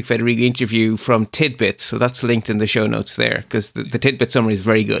and the Craig Federighi interview from Tidbits. So that's linked in the show notes there, because the Tidbit summary is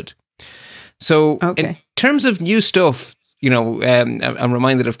very good. So in terms of new stuff, I'm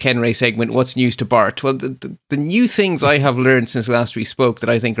reminded of Ken Ray's segment, What's News to Bart? Well, the new things I have learned since last we spoke that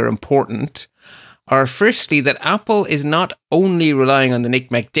I think are important are firstly that Apple is not only relying on the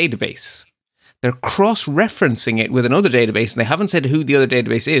NCMEC database. They're cross-referencing it with another database, and they haven't said who the other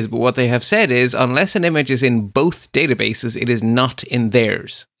database is, but what they have said is, unless an image is in both databases, it is not in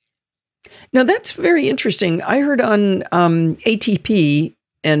theirs. Now, that's very interesting. I heard on ATP,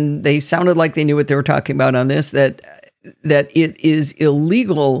 and they sounded like they knew what they were talking about on this, that it is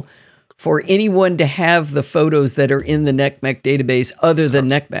illegal for anyone to have the photos that are in the NCMEC database other than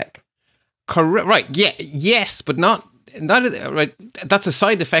NCMEC. Correct. Right. Yeah. Yes, but not right. That's a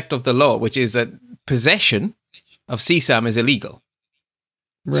side effect of the law, which is that possession of CSAM is illegal.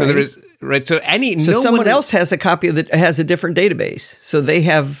 Right. So there is right. So someone else has a copy of has a different database, so they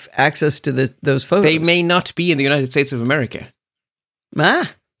have access to those photos. They may not be in the United States of America.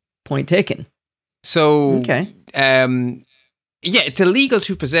 Point taken. So okay. It's illegal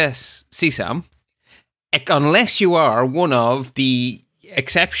to possess CSAM unless you are one of the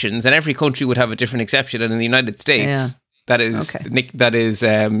exceptions, and every country would have a different exception. And in the United States, that is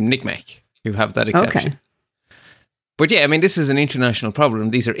NCMEC who have that exception. Okay. But yeah, I mean, this is an international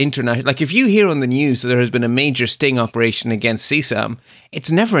problem. These are international. Like, if you hear on the news that there has been a major sting operation against CSAM,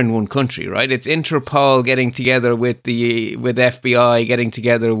 it's never in one country, right? It's Interpol getting together with FBI, getting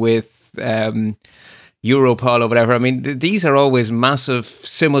together with Europol or whatever. I mean, these are always massive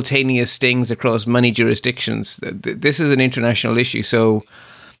simultaneous stings across many jurisdictions. This is an international issue, so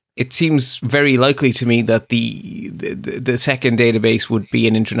it seems very likely to me that the second database would be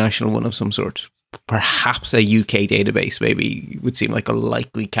an international one of some sort. Perhaps a UK database maybe would seem like a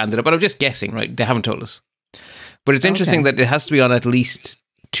likely candidate, but I'm just guessing, right? They haven't told us. But it's interesting that it has to be on at least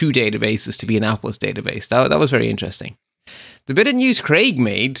two databases to be an Apple's database. That was very interesting. The bit of news Craig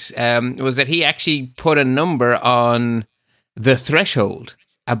made was that he actually put a number on the threshold.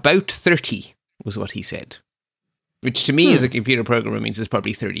 About 30 was what he said, which to me as a computer programmer means it's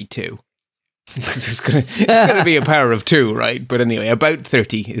probably 32. It's going to be a power of 2, right? But anyway, about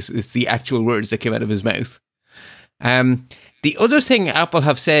 30 is the actual words that came out of his mouth. The other thing Apple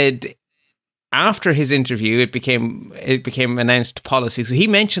have said after his interview, it became announced policy. So he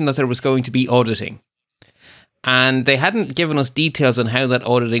mentioned that there was going to be auditing. And they hadn't given us details on how that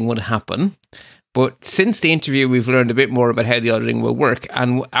auditing would happen. But since the interview, we've learned a bit more about how the auditing will work.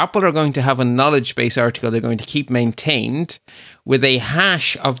 And Apple are going to have a knowledge base article they're going to keep maintained with a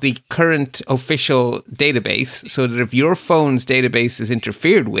hash of the current official database, so that if your phone's database is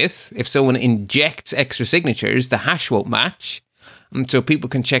interfered with, if someone injects extra signatures, the hash won't match. And so people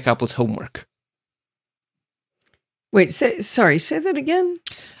can check Apple's homework. Wait, say that again?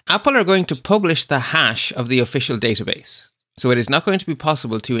 Apple are going to publish the hash of the official database. So it is not going to be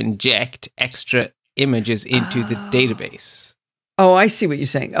possible to inject extra images into the database. Oh, I see what you're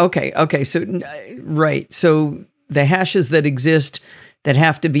saying. Okay. So, right. So the hashes that exist that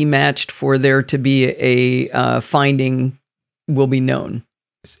have to be matched for there to be a finding will be known.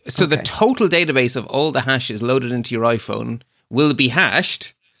 So the total database of all the hashes loaded into your iPhone will be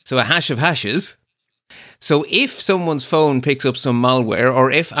hashed. So a hash of hashes. So if someone's phone picks up some malware,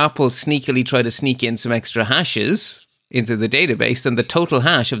 or if Apple sneakily try to sneak in some extra hashes into the database, then the total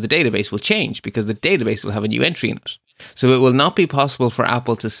hash of the database will change because the database will have a new entry in it. So it will not be possible for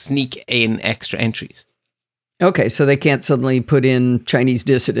Apple to sneak in extra entries. Okay, so they can't suddenly put in Chinese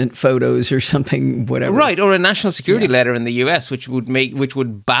dissident photos or something, whatever. Right, or a national security letter in the US, which would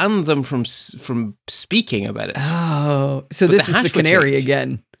ban them from speaking about it. Oh, so but this is the canary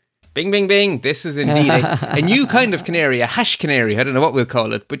again. Bing, bing, bing. This is indeed a new kind of canary, a hash canary. I don't know what we'll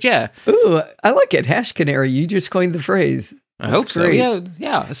call it, but yeah. Ooh, I like it. Hash canary. You just coined the phrase. I hope so. Great.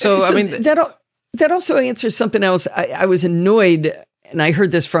 Yeah. So I mean, that also answers something else. I was annoyed, and I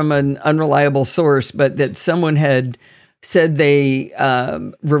heard this from an unreliable source, but that someone had said they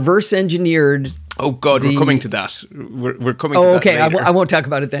reverse engineered. Oh God, we're coming to that. We're coming. Oh, to that okay. Later. I won't talk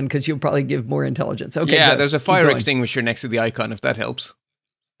about it then because you'll probably give more intelligence. Okay. Yeah, there's a fire extinguisher next to the icon. If that helps.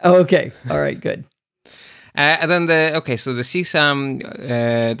 Oh, okay. All right. Good. And then so the CSAM,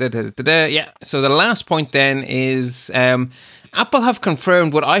 yeah. So the last point then is Apple have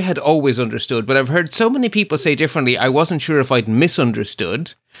confirmed what I had always understood, but I've heard so many people say differently, I wasn't sure if I'd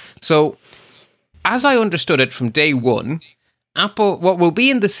misunderstood. So as I understood it from day one, Apple, what will be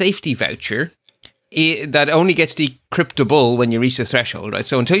in the safety voucher, that only gets decryptable when you reach the threshold, right?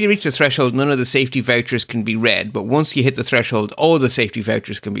 So until you reach the threshold, none of the safety vouchers can be read. But once you hit the threshold, all the safety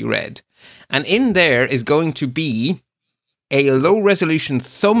vouchers can be read. And in there is going to be a low-resolution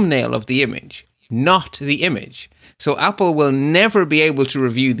thumbnail of the image, not the image. So Apple will never be able to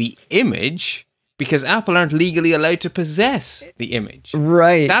review the image because Apple aren't legally allowed to possess the image.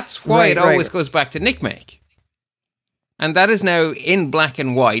 Right. That's why it always goes back to NCMEC. And that is now in black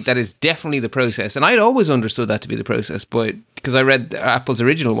and white. That is definitely the process. And I'd always understood that to be the process, but because I read Apple's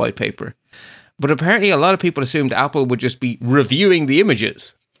original white paper. But apparently a lot of people assumed Apple would just be reviewing the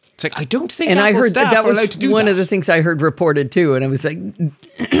images. It's like, I don't think Apple I heard staff that was allowed to do one that. of the things I heard reported too. And I was like,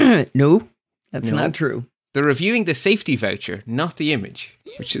 no, that's not true. They're reviewing the safety voucher, not the image,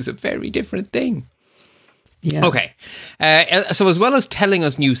 which is a very different thing. Yeah. Okay. So as well as telling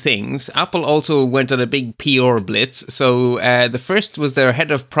us new things, Apple also went on a big PR blitz. So the first was their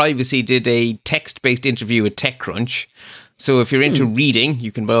head of privacy did a text-based interview with TechCrunch. So if you're into reading,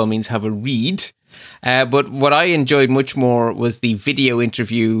 you can by all means have a read. But what I enjoyed much more was the video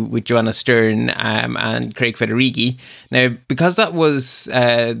interview with Joanna Stern and Craig Federighi. Now, because that was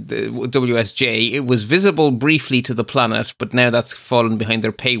the WSJ, it was visible briefly to the planet, but now that's fallen behind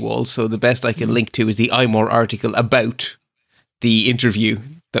their paywall. So the best I can link to is the iMore article about the interview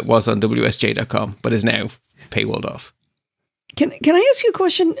that was on WSJ.com, but is now paywalled off. Can I ask you a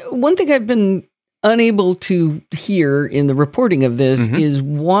question? One thing I've been unable to hear in the reporting of this is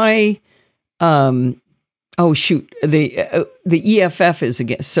why... the EFF is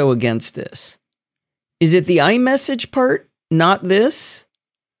against this. Is it the iMessage part, not this?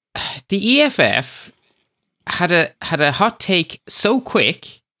 The EFF had a hot take so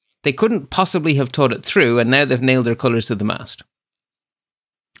quick they couldn't possibly have thought it through, and now they've nailed their colours to the mast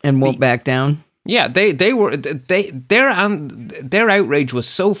and won't back down. Yeah, their outrage was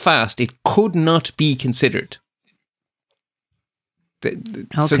so fast it could not be considered.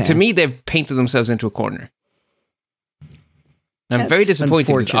 So to me, they've painted themselves into a corner. I'm very disappointed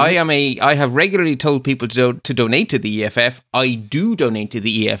because I have regularly told people to donate to the EFF. I do donate to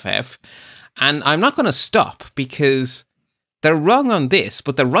the EFF, and I'm not going to stop because they're wrong on this,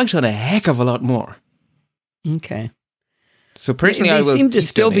 but they're right on a heck of a lot more. Okay. So personally, they seem to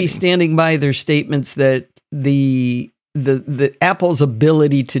still be standing by their statements that the Apple's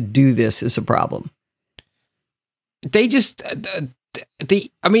ability to do this is a problem. They just.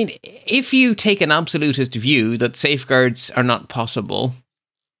 If you take an absolutist view that safeguards are not possible,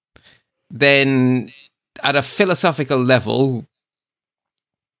 then at a philosophical level,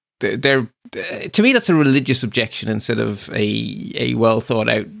 to me that's a religious objection instead of a well thought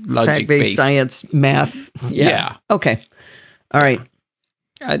out logic fact-based science math. Yeah. Okay. All right.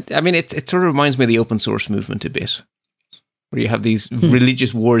 It sort of reminds me of the open source movement a bit, where you have these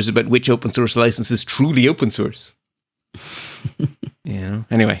religious wars about which open source license is truly open source.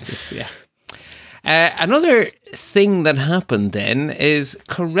 Anyway, another thing that happened then is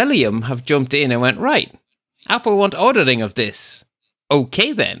Corellium have jumped in and went, right, Apple want auditing of this.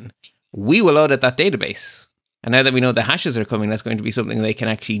 Okay, then. We will audit that database. And now that we know the hashes are coming, that's going to be something they can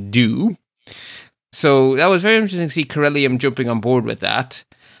actually do. So that was very interesting to see Corellium jumping on board with that.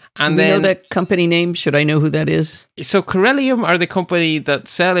 And do we know that company name? Should I know who that is? So Corellium are the company that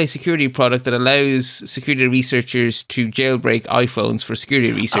sell a security product that allows security researchers to jailbreak iPhones for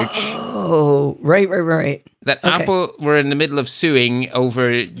security research. Oh, right. That okay. Apple were in the middle of suing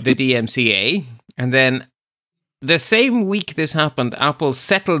over the DMCA. And then the same week this happened, Apple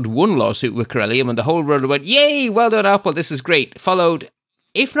settled one lawsuit with Corellium, and the whole world went, yay, well done, Apple, this is great. Followed,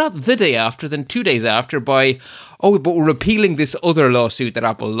 if not the day after, then 2 days after, by, but we're appealing this other lawsuit that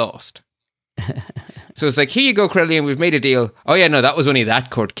Apple lost. So it's like, here you go, Corellium, we've made a deal. Oh yeah, no, that was only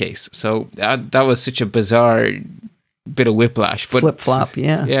that court case. So that was such a bizarre bit of whiplash. But flip-flop,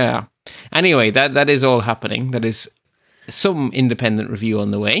 yeah. Yeah. Anyway, that is all happening. That is some independent review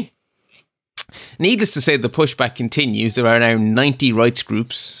on the way. Needless to say, the pushback continues. There are now 90 rights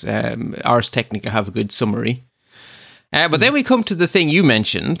groups. Ars Technica have a good summary. But then we come to the thing you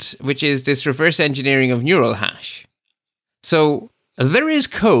mentioned, which is this reverse engineering of neural hash. So there is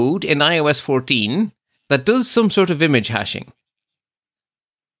code in iOS 14 that does some sort of image hashing.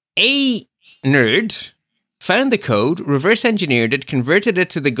 A nerd found the code, reverse engineered it, converted it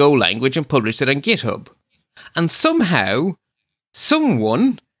to the Go language, and published it on GitHub. And somehow,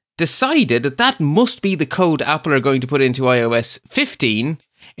 someone decided that must be the code Apple are going to put into iOS 15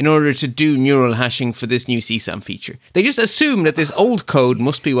 in order to do neural hashing for this new CSAM feature. They just assume that this old code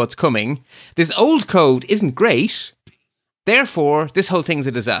must be what's coming. This old code isn't great. Therefore, this whole thing's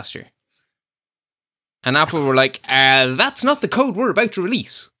a disaster. And Apple were like, that's not the code we're about to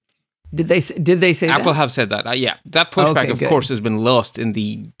release. Did they say that? Apple have said that. Yeah, that pushback, of course, has been lost in on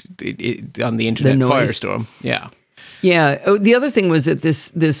the internet firestorm. Yeah. Yeah. Oh, the other thing was that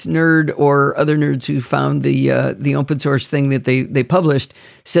this nerd or other nerds who found the open source thing that they published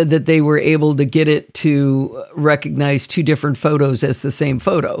said that they were able to get it to recognize two different photos as the same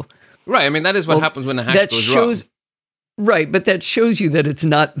photo. Right. I mean, that is what happens when a hash goes wrong. Right, but that shows you that it's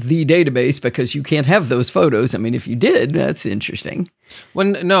not the database because you can't have those photos. I mean, if you did, that's interesting. Well,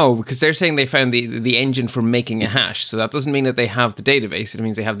 no, because they're saying they found the engine for making a hash, so that doesn't mean that they have the database. It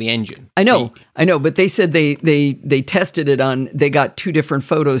means they have the engine. I know, but they said they tested it on. They got two different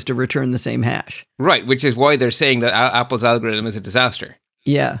photos to return the same hash. Right, which is why they're saying that Apple's algorithm is a disaster.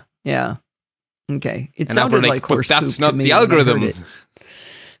 Yeah. Okay, it sounded like horse poop. That's not to me the algorithm.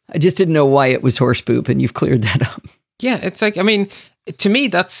 I just didn't know why it was horse poop, and you've cleared that up. Yeah, it's like, I mean, to me,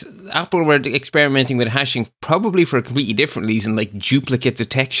 that's Apple were experimenting with hashing probably for a completely different reason, like duplicate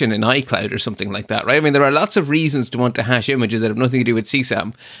detection in iCloud or something like that, right? I mean, there are lots of reasons to want to hash images that have nothing to do with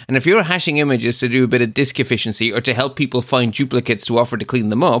CSAM. And if you're hashing images to do a bit of disk efficiency or to help people find duplicates to offer to clean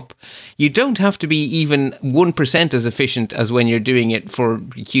them up, you don't have to be even 1% as efficient as when you're doing it for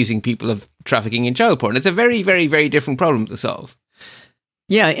accusing people of trafficking in child porn. It's a very, very, very different problem to solve.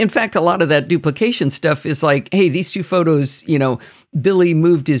 Yeah, in fact, a lot of that duplication stuff is like, hey, these two photos, Billy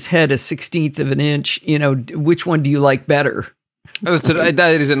moved his head a 16th of an inch, which one do you like better? So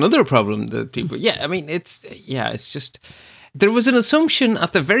that is another problem that people, it's just, there was an assumption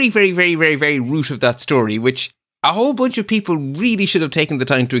at the very, very, very, very, very root of that story, which a whole bunch of people really should have taken the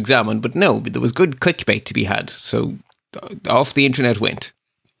time to examine, but no, there was good clickbait to be had, so off the internet went.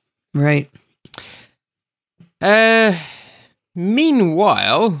 Right.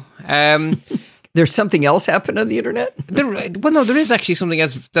 Meanwhile, there's something else happened on the internet? There is actually something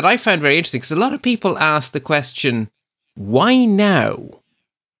else that I found very interesting, because a lot of people ask the question, why now?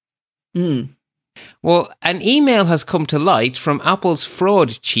 Well, an email has come to light from Apple's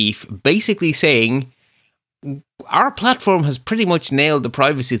fraud chief basically saying, our platform has pretty much nailed the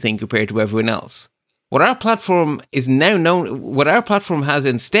privacy thing compared to everyone else. What our platform has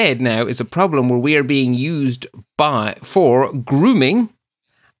instead now is a problem where we are being used for grooming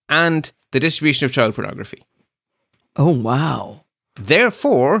and the distribution of child pornography. Oh, wow.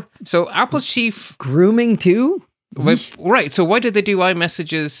 Therefore, so Apple's chief... Grooming too? Right, so why did they do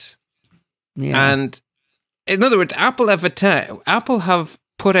iMessages? Yeah. And in other words, Apple have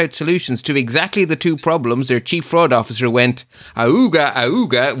put out solutions to exactly the two problems. Their chief fraud officer went,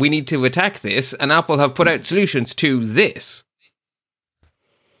 auga, we need to attack this, and Apple have put out solutions to this.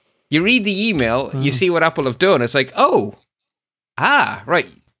 You read the email, you see what Apple have done, it's like, right,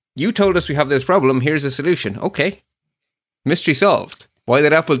 you told us we have this problem, here's a solution. Okay, mystery solved. Why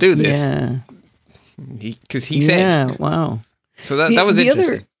did Apple do this? Yeah. Because he said. Yeah, wow. So that was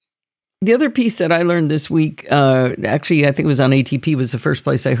interesting. The other piece that I learned this week, actually, I think it was on ATP was the first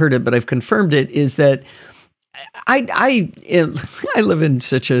place I heard it, but I've confirmed it, is that I live in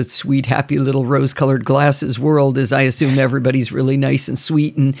such a sweet, happy little rose-colored glasses world, as I assume everybody's really nice and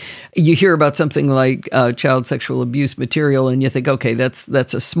sweet. And you hear about something like child sexual abuse material, and you think, okay, that's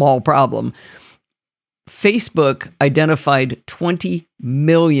a small problem. Facebook identified 20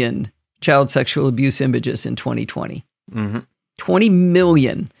 million child sexual abuse images in 2020. 20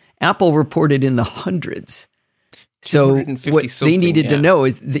 million. Apple reported in the hundreds. So what they needed to know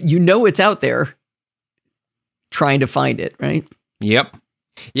is that it's out there, trying to find it, right? Yep.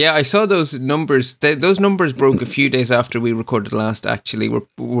 Yeah, I saw those numbers. Those numbers broke a few days after we recorded last, actually,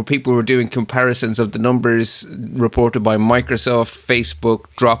 where people were doing comparisons of the numbers reported by Microsoft, Facebook,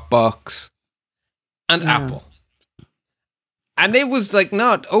 Dropbox, and Apple. And it was like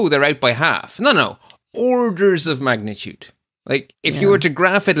they're out by half. No, orders of magnitude. Like, if you were to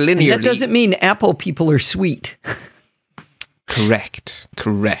graph it linearly... And that doesn't mean Apple people are sweet. Correct.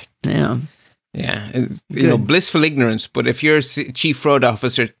 Yeah. Yeah, blissful ignorance. But if your chief fraud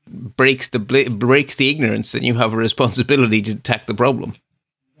officer breaks the ignorance, then you have a responsibility to detect the problem.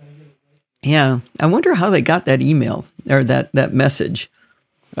 Yeah, I wonder how they got that email or that message.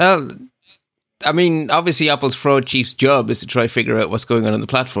 Well, I mean, obviously Apple's fraud chief's job is to try to figure out what's going on the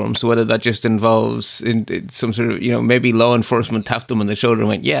platform. So whether that just involves in some sort of, maybe law enforcement tapped them on the shoulder and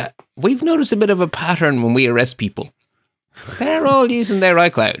went, yeah, we've noticed a bit of a pattern when we arrest people. They're all using their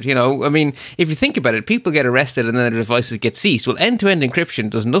iCloud, I mean, if you think about it, people get arrested and then their devices get seized. Well, end-to-end encryption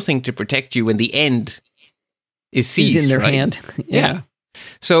does nothing to protect you when the end is seized. It's in their hand. Yeah.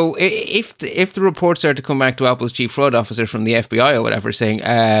 So if the reports are to come back to Apple's chief fraud officer from the FBI or whatever saying,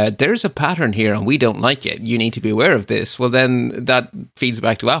 there's a pattern here and we don't like it, you need to be aware of this, well, then that feeds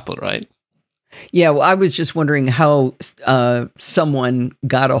back to Apple, right? Yeah, well, I was just wondering how someone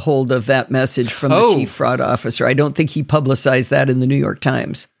got a hold of that message from the chief fraud officer. I don't think he publicized that in the New York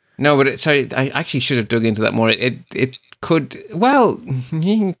Times. No, but I actually should have dug into that more. It could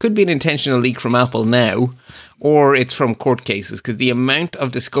be an intentional leak from Apple now, or it's from court cases, because the amount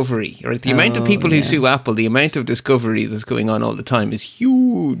of discovery, or the amount of people who sue Apple, the amount of discovery that's going on all the time is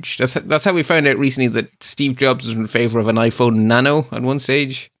huge. That's how we found out recently that Steve Jobs was in favor of an iPhone Nano at one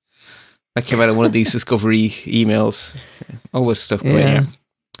stage. That came out of one of these discovery emails. Always stuff going here.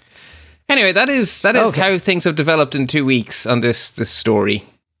 Anyway, that is how things have developed in 2 weeks on this story.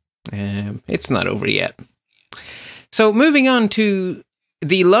 It's not over yet. So moving on to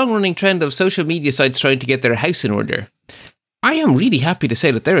the long-running trend of social media sites trying to get their house in order. I am really happy to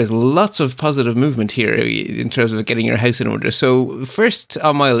say that there is lots of positive movement here in terms of getting your house in order. So first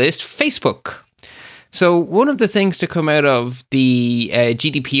on my list, Facebook. So one of the things to come out of the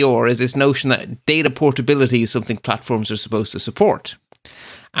GDPR is this notion that data portability is something platforms are supposed to support.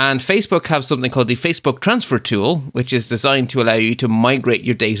 And Facebook have something called the Facebook Transfer Tool, which is designed to allow you to migrate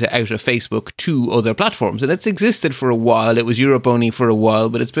your data out of Facebook to other platforms. And it's existed for a while. It was Europe only for a while,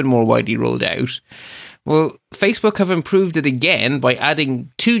 but it's been more widely rolled out. Well, Facebook have improved it again by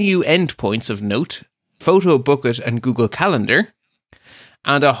adding 2 new endpoints of note, Photo Bucket and Google Calendar,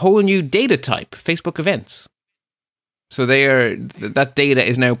 and a whole new data type, Facebook Events. So that data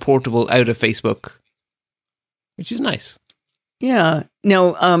is now portable out of Facebook, which is nice. Yeah.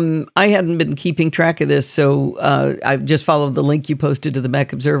 Now, I hadn't been keeping track of this, so I've just followed the link you posted to the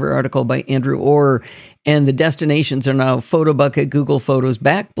Mac Observer article by Andrew Orr, and the destinations are now PhotoBucket, Google Photos,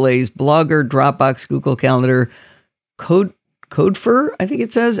 Backblaze, Blogger, Dropbox, Google Calendar, Codefur, I think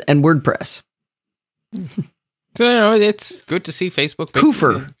it says, and WordPress. So, it's good to see Facebook.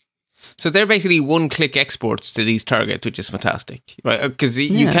 Coofer. So they're basically one-click exports to these targets, which is fantastic, right? Because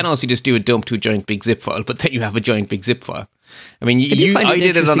you can also just do a dump to a giant big zip file, but then you have a giant big zip file. I mean, I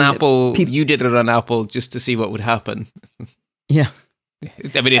did it on Apple. You did it on Apple just to see what would happen. Yeah.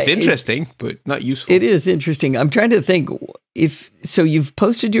 I mean, it's interesting, but not useful. It is interesting. I'm trying to think so you've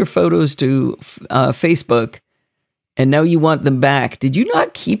posted your photos to Facebook, and now you want them back. Did you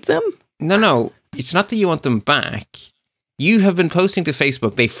not keep them? No. It's not that you want them back. You have been posting to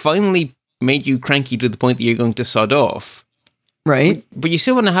Facebook. They finally made you cranky to the point that you're going to sod off. Right. But you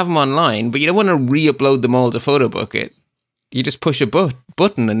still want to have them online, but you don't want to re-upload them all to PhotoBucket. You just push a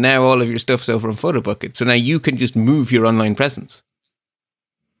button and now all of your stuff's over on PhotoBucket. So now you can just move your online presence.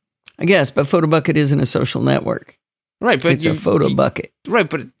 I guess, but PhotoBucket isn't a social network. Right, but it's a photo bucket. Right,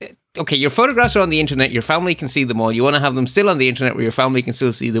 but okay, your photographs are on the internet, your family can see them all. You want to have them still on the internet where your family can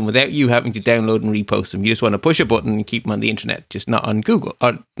still see them without you having to download and repost them. You just want to push a button and keep them on the internet, just not on Google,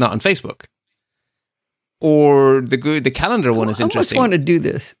 or not on Facebook. Or the calendar one is interesting. I almost want to do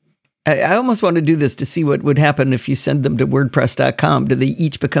this. I almost want to do this to see what would happen if you send them to WordPress.com. Do they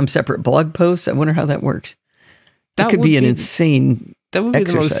each become separate blog posts? I wonder how that works. That could be an insane That would be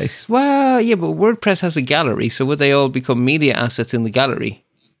exercise. the most... Well, yeah, but WordPress has a gallery, so would they all become media assets in the gallery?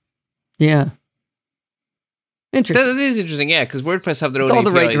 Yeah. Interesting. That is interesting, yeah, because WordPress have their own It's all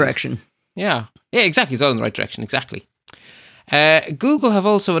APIs. the right direction. Yeah, exactly. It's all in the right direction, exactly. Google have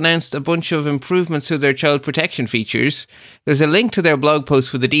also announced a bunch of improvements to their child protection features. There's a link to their blog post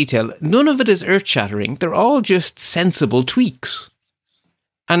for the detail. None of it is earth-shattering. They're all just sensible tweaks.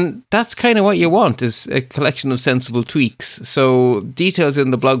 And that's kind of what you want, is a collection of sensible tweaks. So, details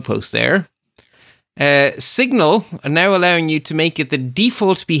in the blog post there. Signal are now allowing you to make it the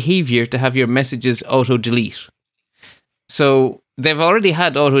default behavior to have your messages auto-delete. So, they've already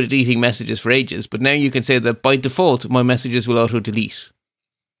had auto-deleting messages for ages, but now you can say that by default, my messages will auto-delete.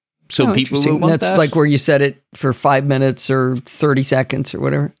 So people will want That's that. like where you set it for 5 minutes or 30 seconds or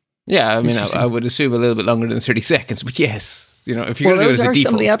whatever. Yeah, I mean, I would assume a little bit longer than 30 seconds, but yes. You know, if you're going to do it as a default.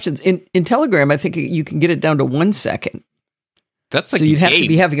 Some of the options. In Telegram, I think you can get it down to 1 second. That's like so you'd have to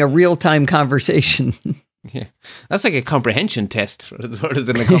be having a real-time conversation. Yeah, that's like a comprehension test rather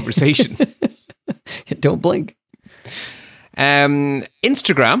than a conversation. Don't blink.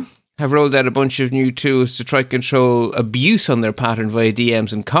 Instagram have rolled out a bunch of new tools to try to control abuse on their pattern via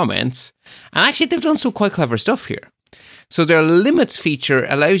DMs and comments. And actually, they've done some quite clever stuff here. So their limits feature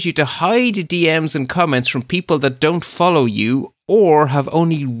allows you to hide DMs and comments from people that don't follow you or have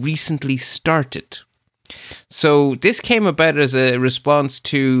only recently started. So this came about as a response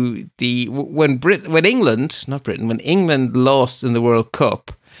to when England lost in the World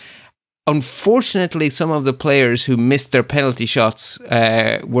Cup. Unfortunately, some of the players who missed their penalty shots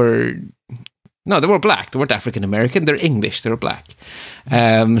they were black. They weren't African American. They're English. They were black.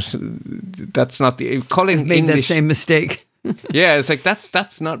 That's not the calling. I've made English, that same mistake. Yeah, it's like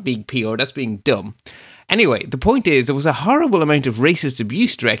that's not being PR. That's being dumb. Anyway, the point is there was a horrible amount of racist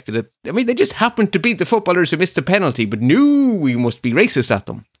abuse directed at. I mean, they just happened to be the footballers who missed the penalty, but no, we must be racist at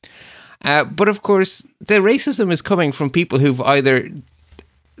them. But of course, the racism is coming from people who've either.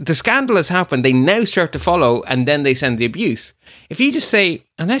 The scandal has happened, they now start to follow, and then they send the abuse. If you just say,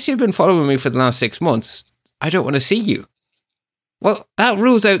 unless you've been following me for the last 6 months, I don't want to see you. Well, that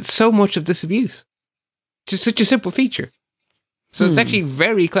rules out so much of this abuse. Just such a simple feature. So it's actually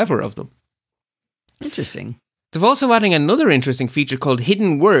very clever of them. Interesting. They've also adding another interesting feature called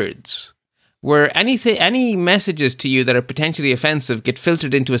hidden words, where any messages to you that are potentially offensive get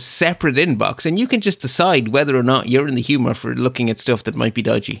filtered into a separate inbox, and you can just decide whether or not you're in the humour for looking at stuff that might be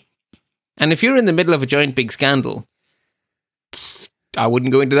dodgy. And if you're in the middle of a giant big scandal, I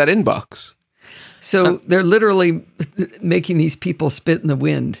wouldn't go into that inbox. So they're literally making these people spit in the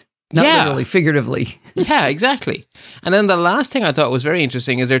wind. Not literally, figuratively. Yeah, exactly. And then the last thing I thought was very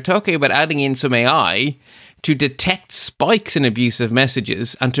interesting is they're talking about adding in some AI to detect spikes in abusive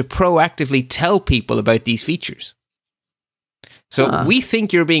messages and to proactively tell people about these features. So we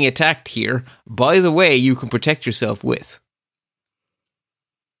think you're being attacked here. By the way, you can protect yourself with.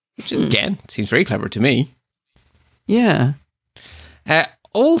 Which, again, seems very clever to me. Yeah.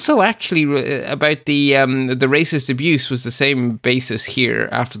 Also, actually, about the racist abuse was the same basis here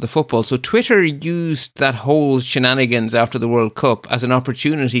after the football. So Twitter used that whole shenanigans after the World Cup as an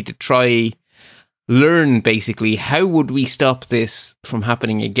opportunity to try learn, basically, how would we stop this from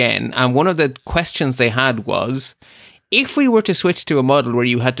happening again? And one of the questions they had was, if we were to switch to a model where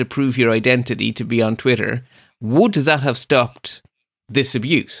you had to prove your identity to be on Twitter, would that have stopped this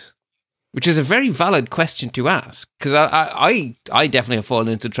abuse? Which is a very valid question to ask, because I definitely have fallen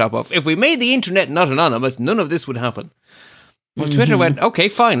into the trap of, if we made the internet not anonymous, none of this would happen. Well, Twitter went, okay,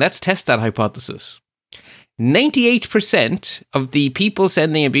 fine, let's test that hypothesis. 98% of the people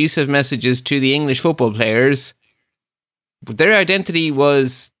sending abusive messages to the English football players, their identity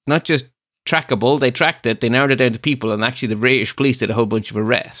was not just trackable, they tracked it, they narrowed it down to people, and actually the British police did a whole bunch of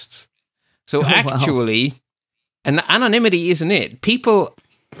arrests. So actually, and anonymity isn't it. People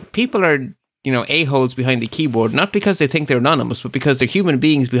are, a-holes behind the keyboard, not because they think they're anonymous, but because they're human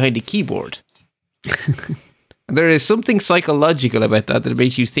beings behind a keyboard. There is something psychological about that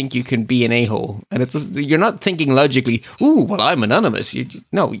makes you think you can be an a-hole. And you're not thinking logically, ooh, well, I'm anonymous.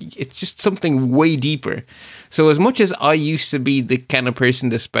 No, it's just something way deeper. So as much as I used to be the kind of person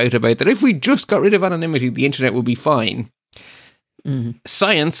to spout about that, if we just got rid of anonymity, the internet would be fine.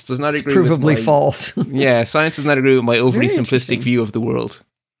 Science does not agree with provably false. Yeah, science does not agree with my overly simplistic view of the world.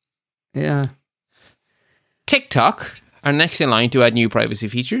 Yeah. TikTok are next in line to add new privacy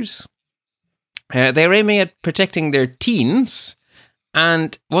features. They're aiming at protecting their teens,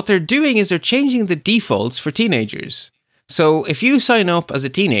 and what they're doing is they're changing the defaults for teenagers. So if you sign up as a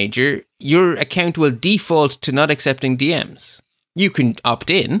teenager, your account will default to not accepting DMs. You can opt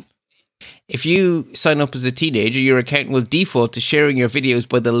in, if you sign up as a teenager, your account will default to sharing your videos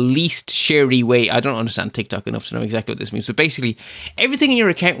by the least sharey way. I don't understand TikTok enough to know exactly what this means. So basically, everything in your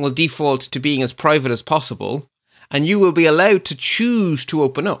account will default to being as private as possible, and you will be allowed to choose to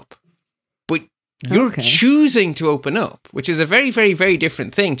open up. But you're choosing to open up, which is a very, very, very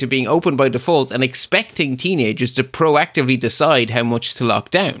different thing to being open by default and expecting teenagers to proactively decide how much to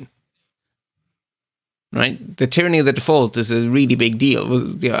lock down. Right? The tyranny of the default is a really big deal.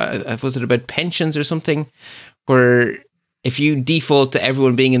 Was it about pensions or something? Where if you default to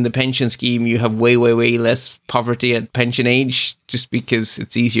everyone being in the pension scheme, you have way, way, way less poverty at pension age, just because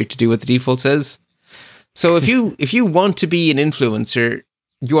it's easier to do what the default says. So if you want to be an influencer,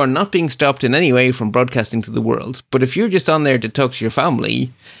 you are not being stopped in any way from broadcasting to the world. But if you're just on there to talk to your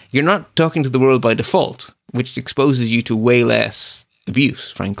family, you're not talking to the world by default, which exposes you to way less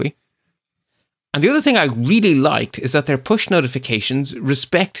abuse, frankly. And the other thing I really liked is that their push notifications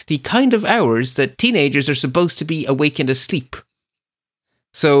respect the kind of hours that teenagers are supposed to be awake and asleep.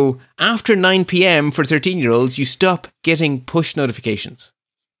 So after 9 p.m. for 13-year-olds, you stop getting push notifications.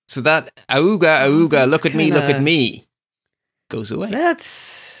 So that auga, look at me, goes away.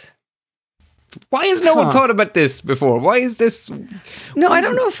 Why has no one thought about this before? Why is this? No, I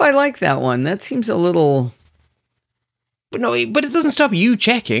don't know if I like that one. That seems a little... But it doesn't stop you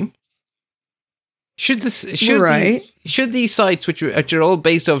checking. Should these sites, which are all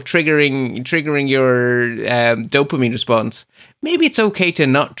based off triggering your dopamine response, maybe it's okay to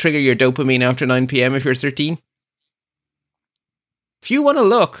not trigger your dopamine after 9 p.m. if you're 13? If you want to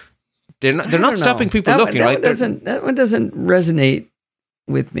look, they're not stopping people looking, right? That one doesn't resonate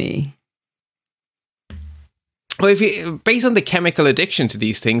with me. Well, based on the chemical addiction to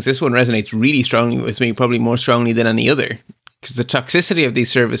these things, this one resonates really strongly with me, probably more strongly than any other. Because the toxicity of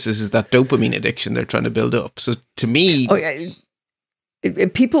these services is that dopamine addiction they're trying to build up. So to me...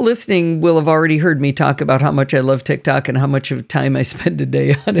 people listening will have already heard me talk about how much I love TikTok and how much of time I spend a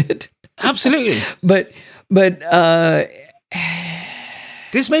day on it. Absolutely. But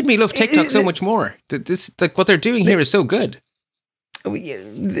this made me love TikTok so much more. What they're doing here is so good.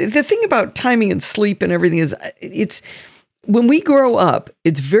 The thing about timing and sleep and everything is it's... When we grow up,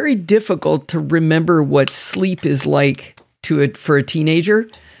 it's very difficult to remember what sleep is like for a teenager.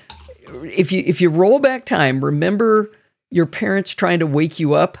 If you roll back time, remember your parents trying to wake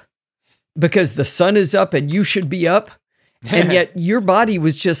you up because the sun is up and you should be up, and yet your body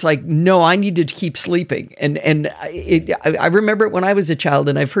was just like, no, I needed to keep sleeping. And I remember it when I was a child,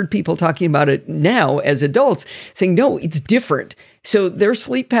 and I've heard people talking about it now as adults saying, no, it's different. So their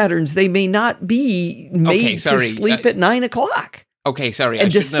sleep patterns, they may not be made to sleep at 9 o'clock. Okay, sorry.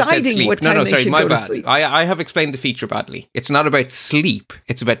 And deciding what time they should go to sleep. I have explained the feature badly. It's not about sleep.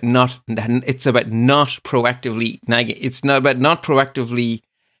 It's about not proactively nagging. It's not about not proactively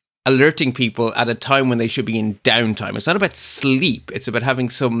alerting people at a time when they should be in downtime. It's not about sleep. It's about having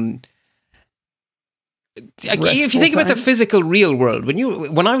some... If you think about the physical real world,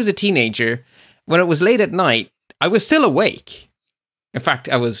 when I was a teenager, when it was late at night, I was still awake. In fact,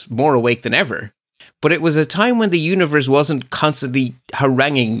 I was more awake than ever. But it was a time when the universe wasn't constantly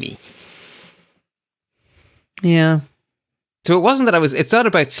haranguing me. Yeah. So it wasn't that it's not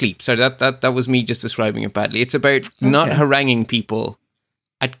about sleep. Sorry, that was me just describing it badly. It's about not haranguing people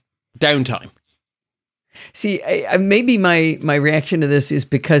at downtime. See, maybe my reaction to this is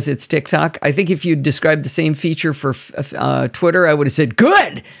because it's TikTok. I think if you described the same feature for Twitter, I would have said,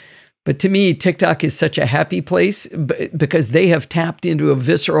 good. But to me, TikTok is such a happy place because they have tapped into a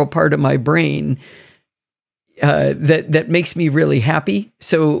visceral part of my brain that makes me really happy.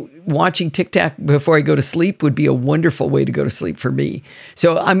 So watching TikTok before I go to sleep would be a wonderful way to go to sleep for me.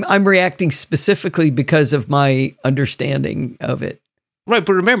 So I'm reacting specifically because of my understanding of it. Right,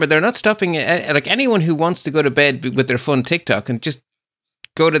 but remember, they're not stopping like anyone who wants to go to bed with their fun TikTok and just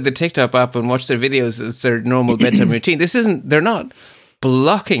go to the TikTok app and watch their videos as their normal bedtime routine. They're not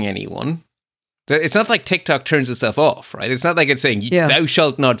blocking anyone. It's not like TikTok turns itself off, right? It's not like it's saying, thou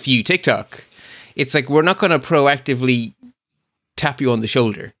shalt not view TikTok. It's like, we're not going to proactively tap you on the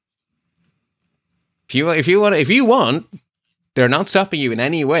shoulder. If you want, they're not stopping you in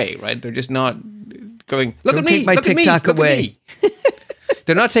any way, right? They're just not going, look at me, take my TikTok away.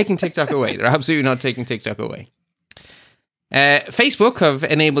 They're not taking TikTok away. They're absolutely not taking TikTok away. Facebook have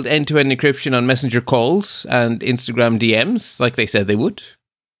enabled end-to-end encryption on Messenger calls and Instagram DMs, like they said they would.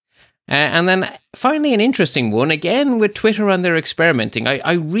 And then finally, an interesting one, again with Twitter and their experimenting.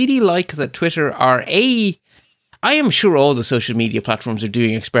 I really like that Twitter I am sure all the social media platforms are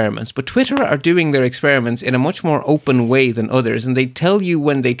doing experiments, but Twitter are doing their experiments in a much more open way than others, and they tell you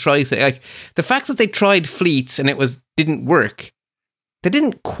when they try things. Like the fact that they tried fleets and it didn't work they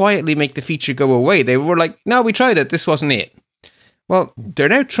didn't quietly make the feature go away. They were like, no, we tried it. This wasn't it. Well, they're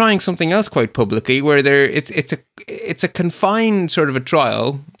now trying something else quite publicly where it's a confined sort of a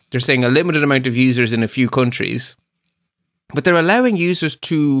trial. They're saying a limited amount of users in a few countries, but they're allowing users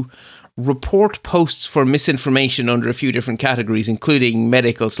to report posts for misinformation under a few different categories, including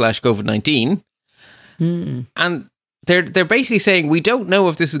medical/COVID-19. And they're basically saying, we don't know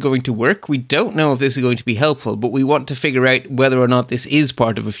if this is going to work. We don't know if this is going to be helpful, but we want to figure out whether or not this is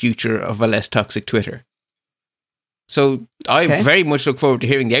part of a future of a less toxic Twitter. So I very much look forward to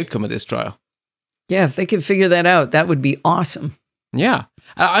hearing the outcome of this trial. Yeah, if they can figure that out, that would be awesome. Yeah.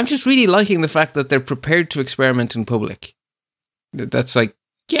 I'm just really liking the fact that they're prepared to experiment in public. That's like,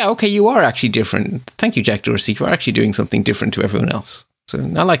 yeah, okay, you are actually different. Thank you, Jack Dorsey. You are actually doing something different to everyone else. So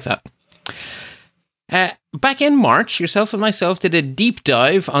I like that. Back in March, yourself and myself did a deep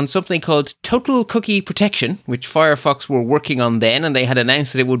dive on something called Total Cookie Protection, which Firefox were working on then, and they had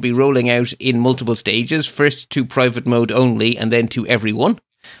announced that it would be rolling out in multiple stages, first to private mode only, and then to everyone.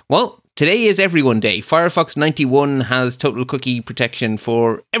 Well, today is Everyone Day. Firefox 91 has Total Cookie Protection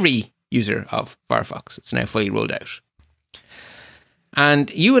for every user of Firefox. It's now fully rolled out. And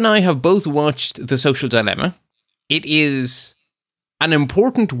you and I have both watched The Social Dilemma. It is an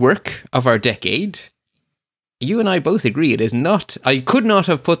important work of our decade. You and I both agree it is not. I could not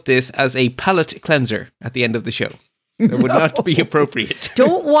have put this as a palate cleanser at the end of the show. It would not be appropriate.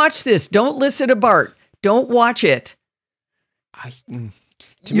 Don't watch this. Don't listen to Bart. Don't watch it.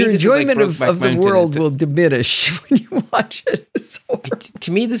 Your enjoyment of the world will diminish when you watch it.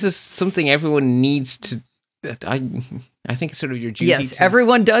 To me, this is something everyone needs to. I think it's sort of your duty. Yes,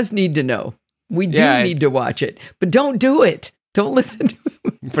 everyone does need to know. We do need to watch it, but don't do it. Don't listen to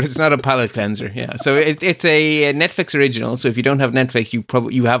it. But it's not a palate cleanser, yeah. So it's a Netflix original. So if you don't have Netflix,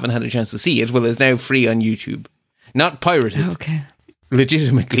 you haven't had a chance to see it. Well, it's now free on YouTube, not pirated. Okay,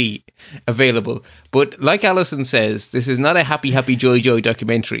 legitimately available. But like Alison says, this is not a happy, happy, joy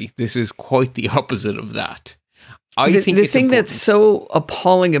documentary. This is quite the opposite of that. I think the thing that's so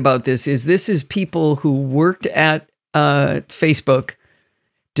appalling about this is people who worked at Facebook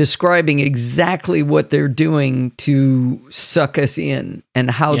describing exactly what they're doing to suck us in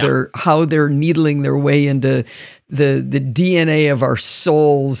and how they're needling their way into the DNA of our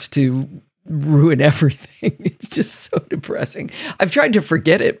souls to ruin everything. It's just so depressing. I've tried to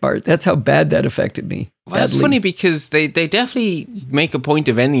forget it, Bart. That's how bad that affected me. Well, it's funny because they definitely make a point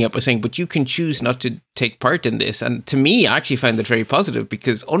of ending up by saying, but you can choose not to take part in this. And to me, I actually found that very positive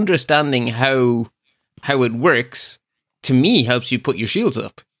because understanding how it works, to me, helps you put your shields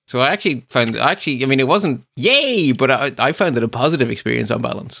up. So I actually found, it wasn't yay, but I found it a positive experience on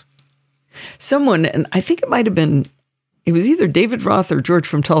balance. Someone, and I think it was either David Roth or George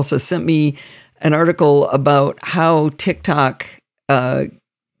from Tulsa, sent me an article about how TikTok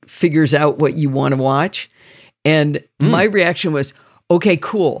figures out what you want to watch. And my reaction was, okay,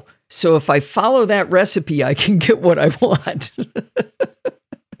 cool. So if I follow that recipe, I can get what I want.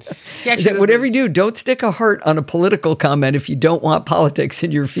 Yeah, whatever you do, don't stick a heart on a political comment if you don't want politics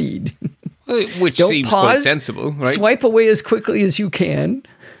in your feed. Which don't seems quite sensible, right? Swipe away as quickly as you can.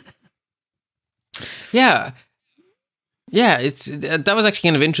 Yeah. Yeah, that was actually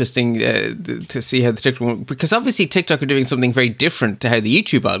kind of interesting to see how the TikTok, because obviously TikTok are doing something very different to how the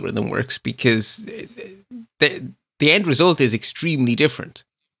YouTube algorithm works, because the end result is extremely different.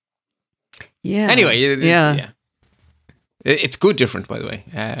 Yeah. Anyway, it's good different, by the way.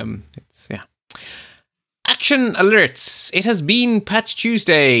 Action alerts. It has been Patch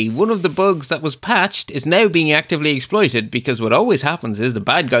Tuesday. One of the bugs that was patched is now being actively exploited, because what always happens is the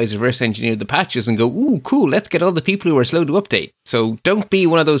bad guys reverse engineer the patches and go, ooh, cool, let's get all the people who are slow to update. So don't be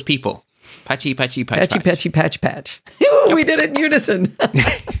one of those people. Patchy, patch. Ooh, we did it in unison.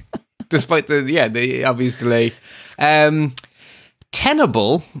 Despite the obvious delay.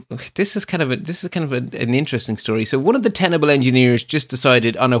 Tenable, this is kind of an interesting story. So one of the Tenable engineers just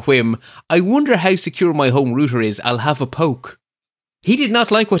decided on a whim, I wonder how secure my home router is, I'll have a poke. He did not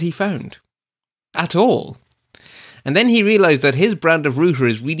like what he found. At all. And then he realized that his brand of router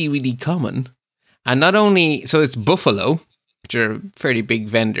is really, really common. And not only, so it's Buffalo, which are a fairly big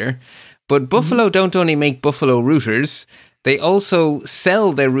vendor, but Buffalo don't only make Buffalo routers, they also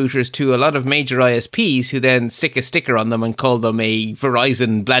sell their routers to a lot of major ISPs who then stick a sticker on them and call them a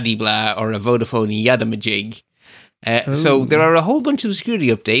Verizon blah-de-blah or a Vodafone yadamajig. So there are a whole bunch of security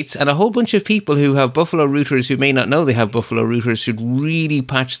updates, and a whole bunch of people who have Buffalo routers who may not know they have Buffalo routers should really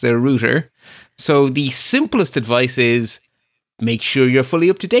patch their router. So the simplest advice is make sure you're fully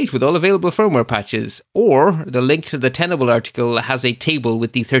up to date with all available firmware patches, or the link to the Tenable article has a table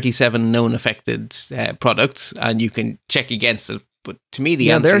with the 37 known affected products, and you can check against it But to me,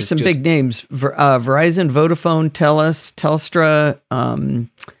 the answer there are is some just, big names: Verizon, Vodafone, TELUS, Telstra,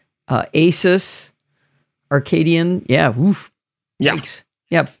 Asus, Arcadian. Yeah, woof. Yeah. Yikes.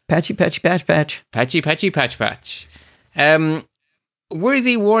 Yeah, patchy, patchy, patch, patch. Patchy, patchy, patch, patch.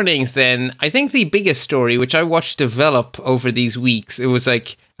 Worthy warnings then. I think the biggest story, which I watched develop over these weeks, it was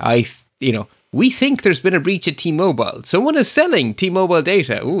like, we think there's been a breach at T-Mobile. Someone is selling T-Mobile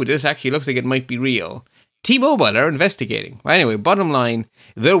data. Ooh, this actually looks like it might be real. T-Mobile are investigating. Well, anyway, bottom line,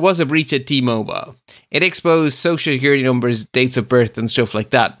 there was a breach at T-Mobile. It exposed social security numbers, dates of birth, and stuff like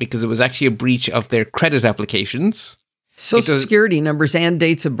that because it was actually a breach of their credit applications. Social security numbers and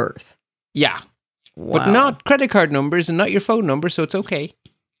dates of birth. Yeah. Wow. But not credit card numbers and not your phone number, so it's okay.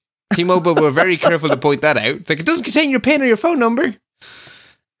 T-Mobile were very careful to point that out. It's like, it doesn't contain your PIN or your phone number.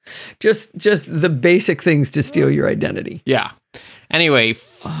 Just the basic things to steal your identity. Yeah. Anyway,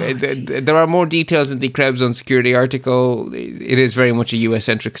 there are more details in the Krebs on security article. It is very much a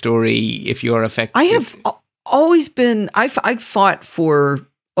US-centric story if you are affected. I have always been... I fought for...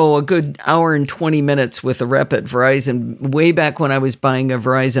 a good hour and 20 minutes with a rep at Verizon way back when I was buying a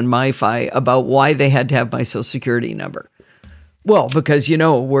Verizon MiFi about why they had to have my social security number. Well, because,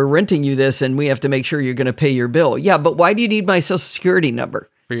 we're renting you this and we have to make sure you're going to pay your bill. Yeah, but why do you need my social security number?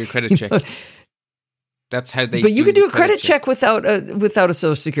 For your credit check. That's how they But you can do a credit check without a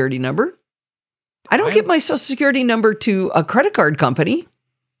social security number. I don't give my social security number to a credit card company.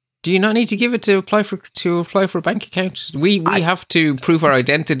 Do you not need to give it to apply for a bank account? We have to prove our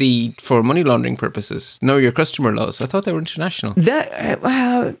identity for money laundering purposes. Know your customer laws. I thought they were international.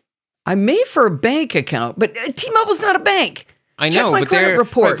 I made for a bank account, but T-Mobile's not a bank. I know, Check my credit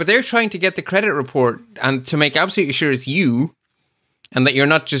report. Right, but they're trying to get the credit report and to make absolutely sure it's you, and that you're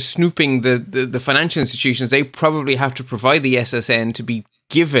not just snooping the financial institutions. They probably have to provide the SSN to be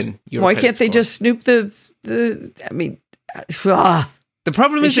given your. Why can't they just snoop the? I mean. The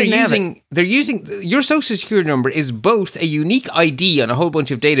problem is they're using your social security number is both a unique ID on a whole bunch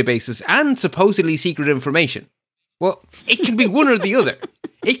of databases and supposedly secret information. Well, it can be one or the other.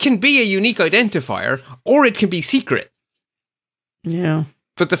 It can be a unique identifier or it can be secret. Yeah.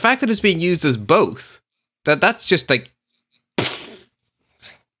 But the fact that it's being used as both, that's just like...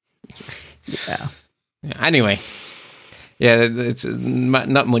 Yeah. Anyway. Yeah, it's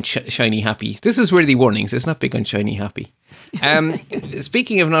not much shiny happy. This is where the warnings. It's not big on shiny happy.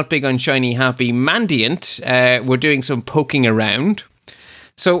 Speaking of not big on shiny happy, Mandiant were doing some poking around.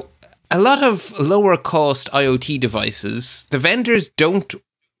 So a lot of lower cost IoT devices, the vendors don't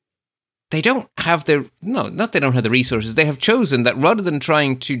have the resources. They have chosen that rather than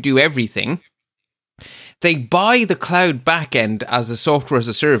trying to do everything, they buy the cloud backend as a software as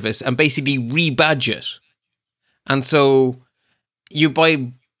a service and basically rebadge it. And so you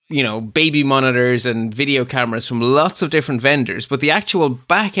buy, baby monitors and video cameras from lots of different vendors, but the actual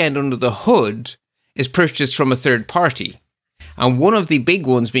back end under the hood is purchased from a third party. And one of the big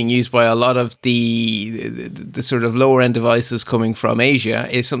ones being used by a lot of the sort of lower end devices coming from Asia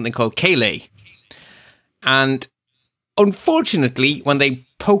is something called Kaelay. And unfortunately, when they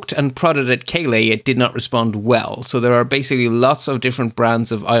poked and prodded at Kaelay, it did not respond well. So there are basically lots of different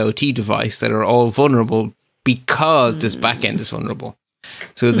brands of IoT device that are all vulnerable because this backend is vulnerable.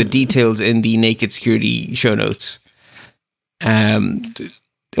 So the details in the Naked Security show notes. Actually,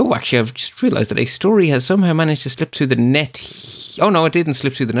 I've just realized that a story has somehow managed to slip through the net. Oh, no, it didn't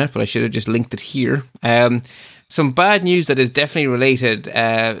slip through the net, but I should have just linked it here. Some bad news that is definitely related.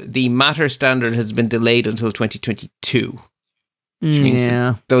 The Matter standard has been delayed until 2022. Which means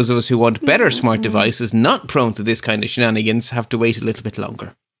that those of us who want better smart devices, not prone to this kind of shenanigans, have to wait a little bit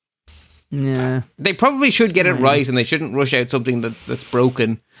longer. Yeah. They probably should get it right, and they shouldn't rush out something that's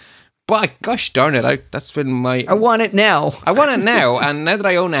broken. But gosh darn it, that's been my... I want it now. I want it now, and now that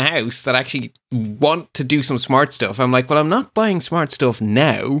I own a house that actually want to do some smart stuff, I'm like, well, I'm not buying smart stuff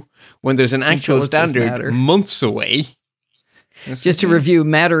now when there's an actual standard months away. Just to review,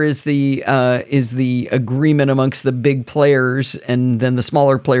 Matter is the agreement amongst the big players and then the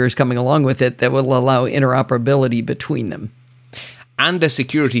smaller players coming along with it that will allow interoperability between them. And a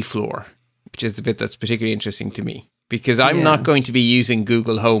security floor, which is the bit that's particularly interesting to me. Because I'm not going to be using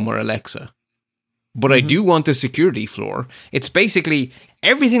Google Home or Alexa. But I do want the security floor. It's basically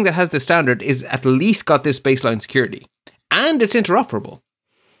everything that has the standard is at least got this baseline security. And it's interoperable.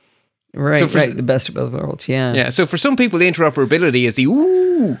 Right, so the best of both worlds, yeah. Yeah, so for some people, the interoperability is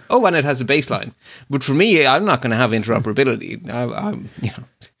and it has a baseline. But for me, I'm not going to have interoperability.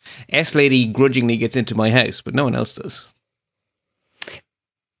 S-Lady grudgingly gets into my house, but no one else does.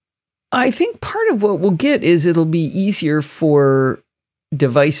 I think part of what we'll get is it'll be easier for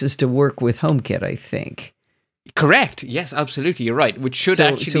devices to work with HomeKit, I think. Correct. Yes, absolutely. You're right. Which should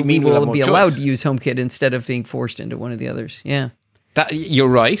actually mean we will more be choice. allowed to use HomeKit instead of being forced into one of the others. Yeah. You're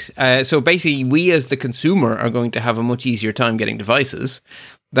right. So basically, we as the consumer are going to have a much easier time getting devices.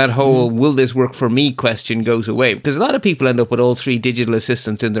 That whole will this work for me question goes away, because a lot of people end up with all 3 digital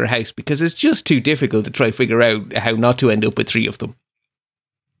assistants in their house because it's just too difficult to try to figure out how not to end up with 3 of them.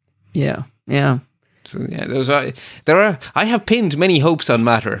 Yeah. Yeah. So yeah, I have pinned many hopes on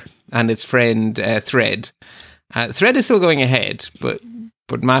Matter and its friend Thread. Thread is still going ahead, but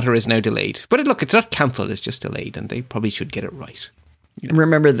Matter is now delayed. But look, it's not cancelled; it's just delayed, and they probably should get it right. You know.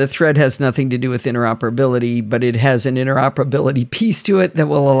 Remember, the Thread has nothing to do with interoperability, but it has an interoperability piece to it that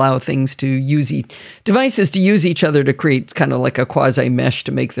will allow things to use devices to use each other to create kind of like a quasi mesh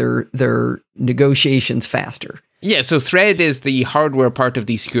to make their negotiations faster. Yeah, so Thread is the hardware part of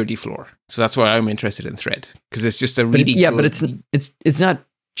the security floor. So that's why I'm interested in Thread, because it's just a really cool... but it's not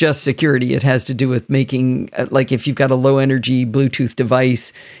just security. It has to do with making, like, if you've got a low energy Bluetooth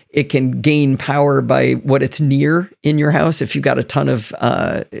device, it can gain power by what it's near in your house if you've got a ton of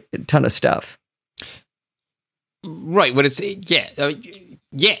stuff. Right, but it's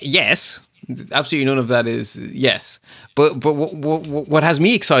yes. Absolutely none of that is yes. But what has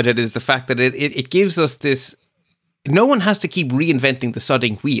me excited is the fact that it gives us this. No one has to keep reinventing the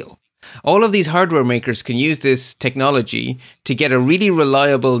sodding wheel. All of these hardware makers can use this technology to get a really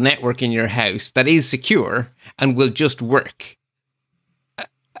reliable network in your house that is secure and will just work.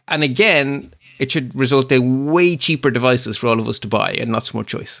 And again, it should result in way cheaper devices for all of us to buy and lots more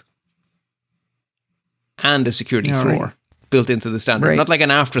choice. And a security floor built into the standard. Right. Not like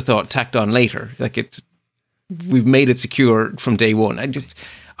an afterthought tacked on later. Like we've made it secure from day one.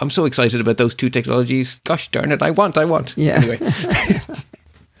 I'm so excited about those 2 technologies. Gosh darn it, I want. Yeah. Anyway.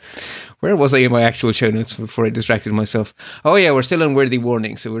 Where was I in my actual show notes before I distracted myself? Oh yeah, we're still on worthy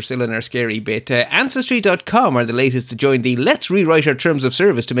warning, so we're still in our scary bit. Ancestry.com are the latest to join the let's rewrite our terms of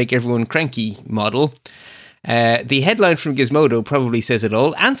service to make everyone cranky model. The headline from Gizmodo probably says it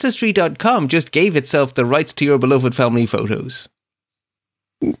all. Ancestry.com just gave itself the rights to your beloved family photos.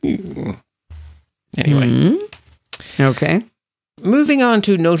 Anyway. Okay. Moving on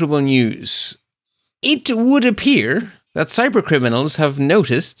to notable news. It would appear that cybercriminals have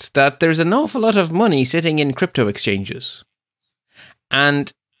noticed that there's an awful lot of money sitting in crypto exchanges.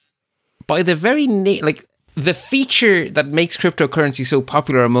 And by the very the feature that makes cryptocurrency so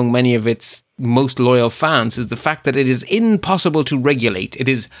popular among many of its most loyal fans is the fact that it is impossible to regulate. It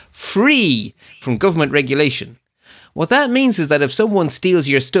is free from government regulation. What that means is that if someone steals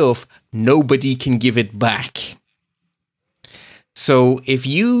your stuff, nobody can give it back. So if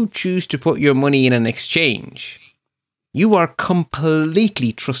you choose to put your money in an exchange, you are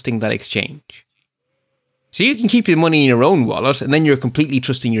completely trusting that exchange. So you can keep your money in your own wallet, and then you're completely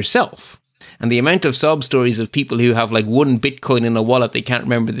trusting yourself. And the amount of sob stories of people who have like 1 Bitcoin in a wallet they can't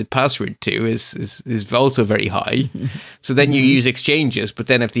remember the password to is also very high. So then you use exchanges, but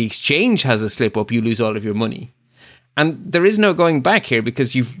then if the exchange has a slip up, you lose all of your money. And there is no going back here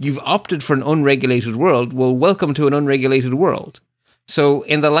because you've opted for an unregulated world. Well, welcome to an unregulated world. So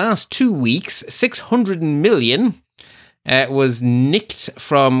in the last 2 weeks, 600 million was nicked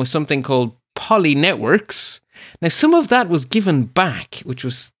from something called Poly Networks. Now, some of that was given back, which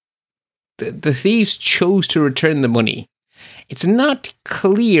was the thieves chose to return the money. It's not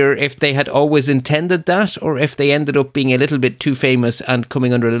clear if they had always intended that or if they ended up being a little bit too famous and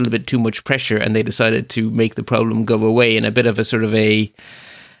coming under a little bit too much pressure and they decided to make the problem go away in a bit of a sort of that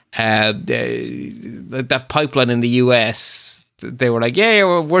pipeline in the US. They were like,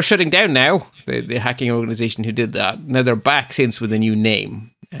 yeah, we're shutting down now. The hacking organization who did that. Now they're back since with a new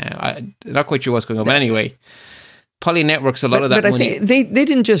name. I'm not quite sure what's going on. But anyway, Poly Networks, a lot of that money. But I think they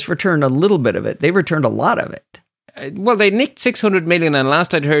didn't just return a little bit of it. They returned a lot of it. Well, they nicked 600 million, and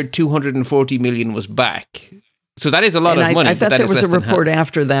last I'd heard 240 million was back. So that is a lot of money. I thought there was a report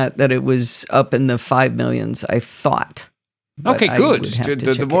after that it was up in the 5 millions, I thought. Okay, good.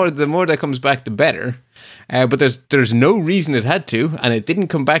 The more that comes back, the better. But there's no reason it had to, and it didn't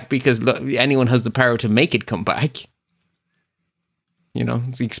come back because anyone has the power to make it come back. You know,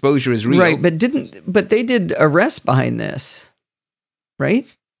 the exposure is real. Right, but they did arrests behind this, right?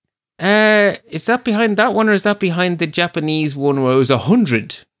 Is that behind that one, or is that behind the Japanese one where it was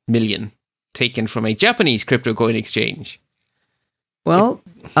 100 million taken from a Japanese crypto coin exchange? Well,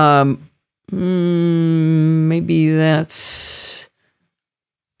 maybe that's...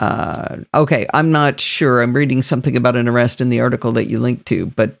 okay, I'm not sure. I'm reading something about an arrest in the article that you linked to,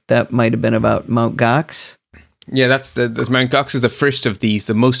 but that might have been about Mt. Gox. Yeah, that's Mt. Gox is the first of these,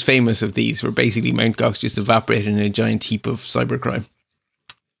 the most famous of these, where basically Mt. Gox just evaporated in a giant heap of cybercrime.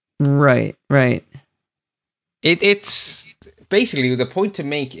 Right. It's basically the point to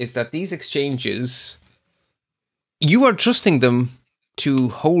make is that these exchanges, you are trusting them to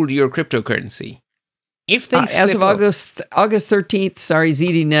hold your cryptocurrency. If they as of August 13th,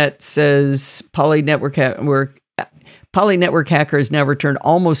 ZDNet says Poly Network Hacker has now returned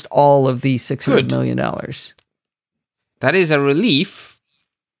almost all of the $600 million. That is a relief,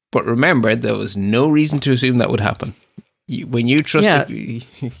 but remember, there was no reason to assume that would happen. When you trust it,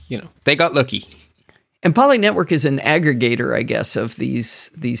 they got lucky. And Poly Network is an aggregator, I guess, of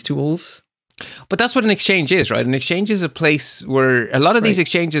these tools. But that's what an exchange is, right? An exchange is a place where a lot of these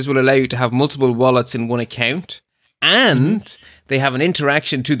exchanges will allow you to have multiple wallets in one account, and they have an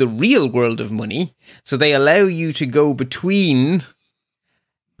interaction to the real world of money. So they allow you to go between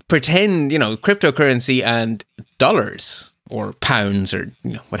pretend, cryptocurrency and dollars or pounds or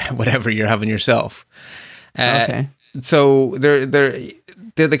whatever you're having yourself. Okay. So they're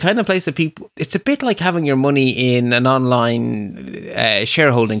the kind of place that people. It's a bit like having your money in an online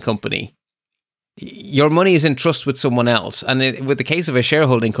shareholding company. Your money is in trust with someone else, and with the case of a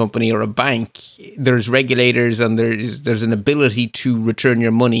shareholding company or a bank, there's regulators and there's an ability to return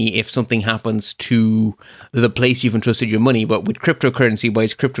your money if something happens to the place you've entrusted your money. But with cryptocurrency, by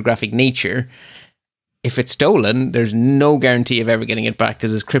its cryptographic nature, if it's stolen, there's no guarantee of ever getting it back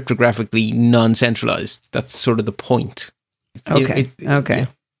because it's cryptographically non-centralized. That's sort of the point. Okay. Okay. Yeah.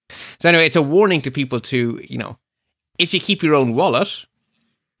 So anyway, it's a warning to people to, if you keep your own wallet,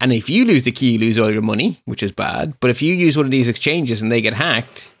 and if you lose the key, you lose all your money, which is bad. But if you use one of these exchanges and they get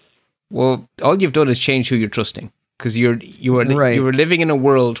hacked, well, all you've done is change who you're trusting, because you are living in a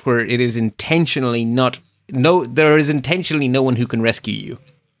world where it is intentionally there is intentionally no one who can rescue you.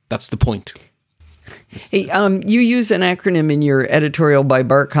 That's the point. Hey, you use an acronym in your editorial by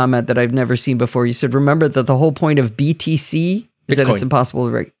Bart comment that I've never seen before. You said, remember that the whole point of BTC is that it's impossible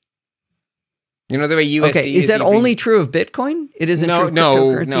to regulate. You know the way USD is that only true of Bitcoin? It isn't true of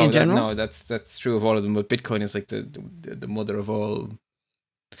cryptocurrency in general? That's true of all of them, but Bitcoin is like the mother of all.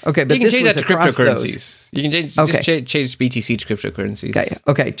 Okay, but you can this change was that to across cryptocurrencies. Those. You can change BTC to cryptocurrencies.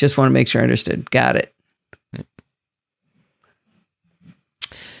 Okay, just want to make sure I understood. Got it.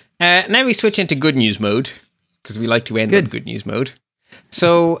 Now we switch into good news mode, because we like to end on good news mode.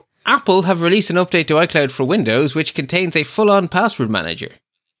 So Apple have released an update to iCloud for Windows, which contains a full-on password manager.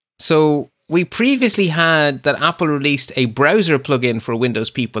 So we previously had that Apple released a browser plugin for Windows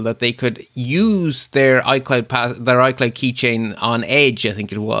people that they could use their iCloud keychain on Edge, I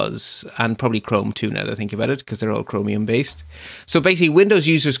think it was, and probably Chrome too, now that I think about it, because they're all Chromium based. So basically, Windows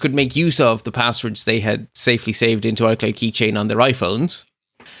users could make use of the passwords they had safely saved into iCloud keychain on their iPhones.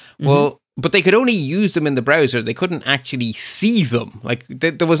 Mm-hmm. Well, but they could only use them in the browser. They couldn't actually see them. Like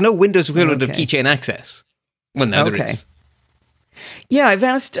there was no Windows equivalent of keychain access. Well, now there is. Yeah, I've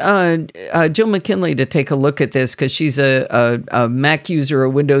asked Jill McKinley to take a look at this because she's a Mac user, a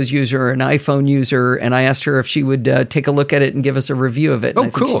Windows user, an iPhone user, and I asked her if she would take a look at it and give us a review of it. And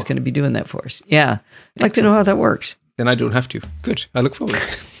I think she's going to be doing that for us. Yeah, I'd like to know how that works. Then I don't have to. Good. I look forward.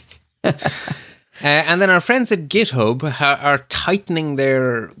 And then our friends at GitHub are tightening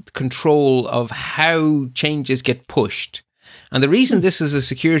their control of how changes get pushed. And the reason this is a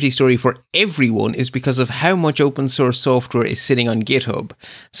security story for everyone is because of how much open source software is sitting on GitHub.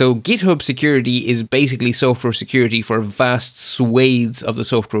 So GitHub security is basically software security for vast swathes of the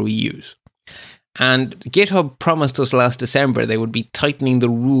software we use. And GitHub promised us last December they would be tightening the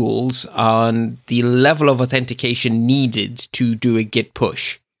rules on the level of authentication needed to do a Git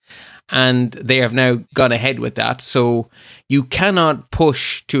push. And they have now gone ahead with that. So you cannot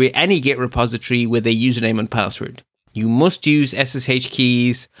push to any Git repository with a username and password. You must use SSH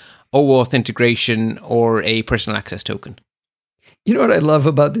keys, OAuth integration, or a personal access token. You know what I love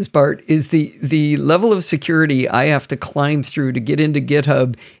about this part is the level of security I have to climb through to get into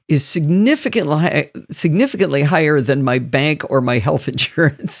GitHub is significantly higher than my bank or my health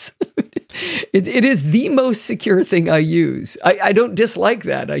insurance. It is the most secure thing I use. I don't dislike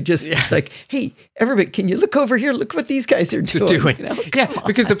that. It's like, hey, everybody, can you look over here? Look what these guys are doing. You know?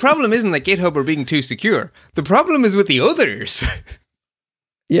 Because the problem isn't that GitHub are being too secure. The problem is with the others.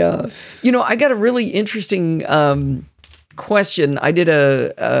 Yeah. I got a really interesting question. I did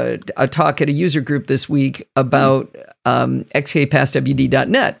a talk at a user group this week about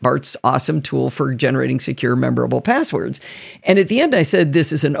xkpasswd.net, Bart's awesome tool for generating secure, memorable passwords. And at the end, I said,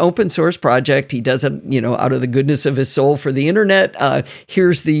 this is an open source project. He does it, out of the goodness of his soul for the internet.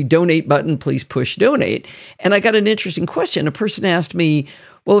 Here's the donate button. Please push donate. And I got an interesting question. A person asked me,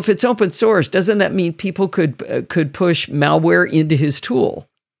 well, if it's open source, doesn't that mean people could push malware into his tool?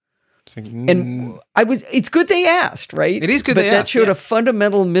 And it's good they asked, right? It is good but they that asked, showed yeah. a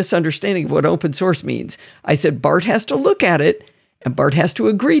fundamental misunderstanding of what open source means. I said, Bart has to look at it, and Bart has to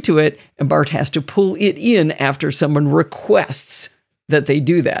agree to it, and Bart has to pull it in after someone requests that they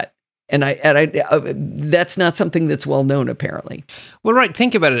do that. And that's not something that's well known, apparently. Well, right.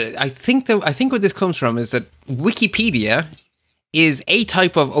 Think about it. I think where this comes from is that Wikipedia is a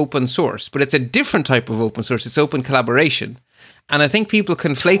type of open source, but it's a different type of open source. It's open collaboration. And I think people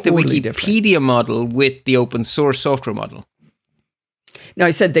conflate the Wikipedia model with the open source software model. Now,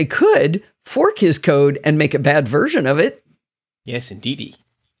 I said they could fork his code and make a bad version of it. Yes, indeedy.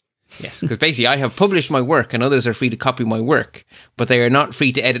 Yes, because basically I have published my work and others are free to copy my work, but they are not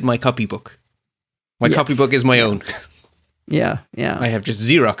free to edit my copybook. My copybook is my own. Yeah. I have just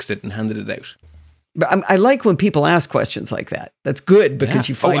Xeroxed it and handed it out. But I like when people ask questions like that. That's good because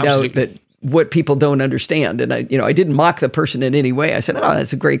you find out that what people don't understand. And I didn't mock the person in any way. I said, "Oh,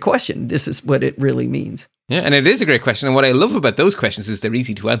 that's a great question. This is what it really means." Yeah, and it is a great question. And what I love about those questions is they're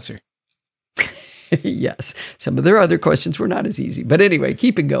easy to answer. Yes. Some of their other questions were not as easy. But anyway,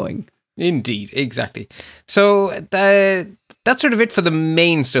 keep it going. Indeed, exactly. So that's sort of it for the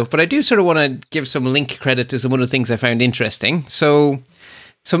main stuff. But I do sort of want to give some link credit to some other things I found interesting. So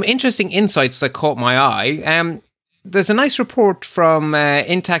some interesting insights that caught my eye. There's a nice report from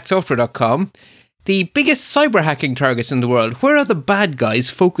intactsoftware.com. The biggest cyber hacking targets in the world. Where are the bad guys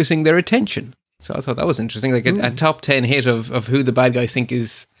focusing their attention? So I thought that was interesting. Like a top 10 hit of who the bad guys think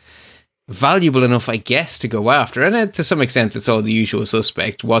is valuable enough, I guess, to go after. And to some extent, it's all the usual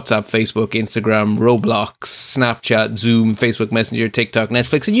suspect. WhatsApp, Facebook, Instagram, Roblox, Snapchat, Zoom, Facebook Messenger, TikTok,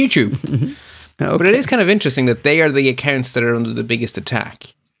 Netflix, and YouTube. Okay. But it is kind of interesting that they are the accounts that are under the biggest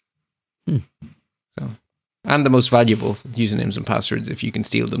attack. So, and the most valuable usernames and passwords if you can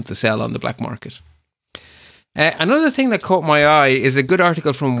steal them to sell on the black market. Another thing that caught my eye is a good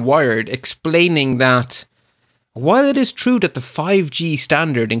article from Wired explaining that while it is true that the 5G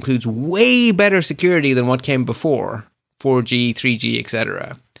standard includes way better security than what came before, 4G, 3G,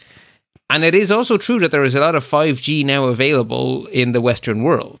 etc., and it is also true that there is a lot of 5G now available in the Western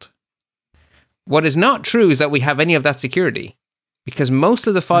world, what is not true is that we have any of that security, because most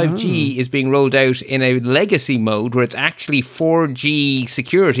of the 5G is being rolled out in a legacy mode where it's actually 4G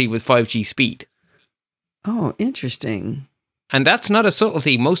security with 5G speed. Oh, interesting. And that's not a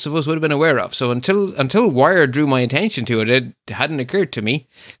subtlety most of us would have been aware of. So until Wired drew my attention to it, it hadn't occurred to me.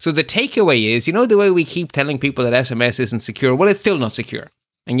 So the takeaway is, the way we keep telling people that SMS isn't secure? Well, it's still not secure.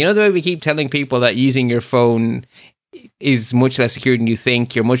 And the way we keep telling people that using your phone is much less secure than you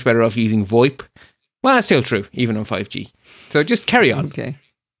think, you're much better off using VoIP. Well, that's still true, even on 5G. So just carry on.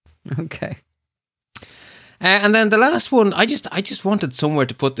 Okay. And then the last one, I just wanted somewhere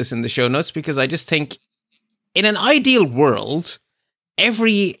to put this in the show notes because I just think in an ideal world,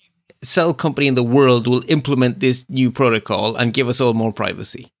 every cell company in the world will implement this new protocol and give us all more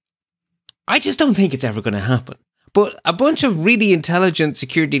privacy. I just don't think it's ever going to happen. But a bunch of really intelligent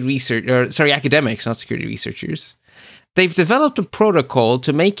academics, not security researchers, they've developed a protocol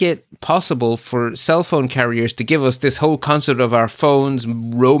to make it possible for cell phone carriers to give us this whole concept of our phones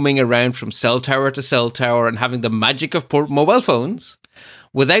roaming around from cell tower to cell tower and having the magic of mobile phones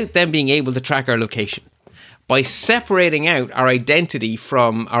without them being able to track our location by separating out our identity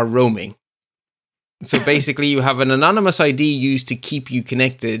from our roaming. So basically you have an anonymous ID used to keep you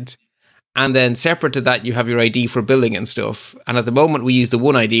connected, and then separate to that, you have your ID for billing and stuff. And at the moment, we use the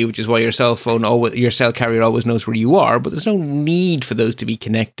one ID, which is why your cell carrier always knows where you are. But there's no need for those to be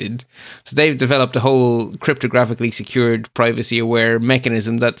connected. So they've developed a whole cryptographically secured, privacy-aware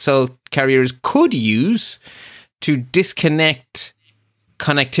mechanism that cell carriers could use to disconnect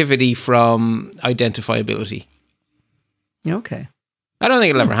connectivity from identifiability. Okay. I don't think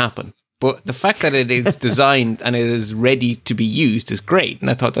it'll ever happen. But the fact that it is designed and it is ready to be used is great. And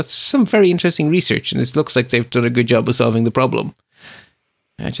I thought that's some very interesting research. And it looks like they've done a good job of solving the problem.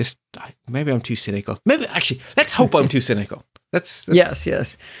 Maybe I'm too cynical. Let's hope I'm too cynical. That's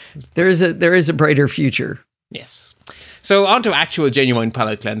Yes. There is a brighter future. Yes. So on to actual genuine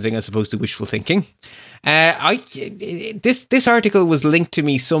palate cleansing as opposed to wishful thinking. This article was linked to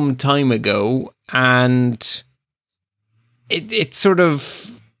me some time ago, and it sort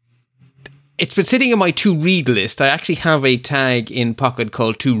of... It's been sitting in my to-read list. I actually have a tag in Pocket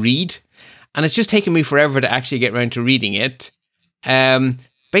called to read, and it's just taken me forever to actually get around to reading it.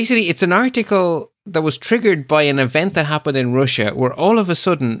 Basically, it's an article that was triggered by an event that happened in Russia where all of a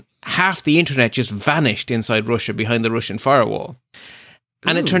sudden half the internet just vanished inside Russia behind the Russian firewall.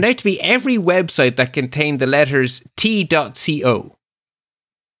 And it turned out to be every website that contained the letters T.co.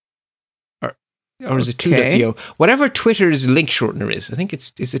 or is it 2.co? Whatever Twitter's link shortener is. I think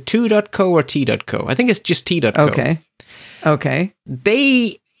is it 2.co or t.co? I think it's just t.co. Okay.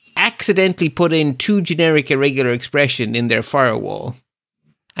 They accidentally put in two generic irregular expression in their firewall.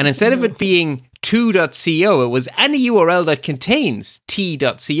 And instead of it being 2.co, it was any URL that contains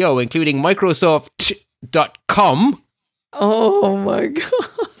t.co, including Microsoft.com. Oh my God.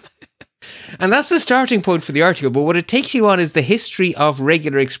 And that's the starting point for the article. But what it takes you on is the history of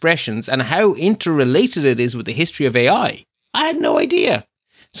regular expressions and how interrelated it is with the history of AI. I had no idea.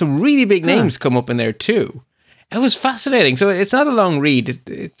 Some really big names come up in there too. It was fascinating. So it's not a long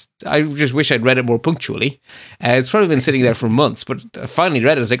read. I just wish I'd read it more punctually. It's probably been sitting there for months, but I finally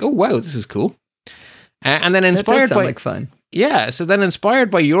read it. I was like, oh, wow, this is cool. And then inspired that does sound like fun. Yeah, so then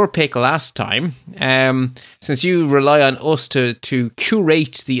inspired by your pick last time, since you rely on us to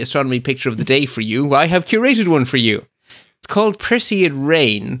curate the astronomy picture of the day for you, I have curated one for you. It's called Perseid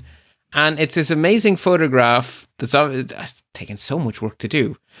Rain, and it's this amazing photograph that's taken so much work to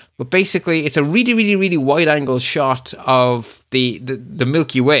do. But basically, it's a really, really, really wide-angle shot of the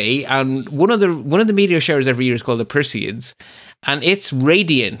Milky Way, and one of the meteor showers every year is called the Perseids, and it's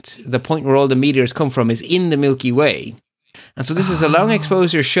radiant. The point where all the meteors come from is in the Milky Way. And so this is a long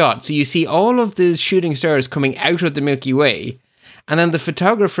exposure shot. So you see all of the shooting stars coming out of the Milky Way. And then the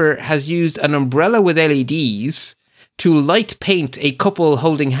photographer has used an umbrella with LEDs to light paint a couple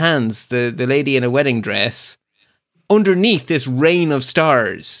holding hands, the lady in a wedding dress, underneath this rain of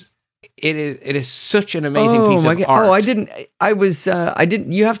stars. It is such an amazing piece of art. Oh, I didn't,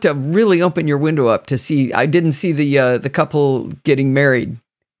 you have to really open your window up to see. I didn't see the couple getting married.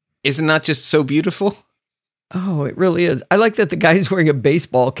 Isn't that just so beautiful? Oh, it really is. I like that the guy's wearing a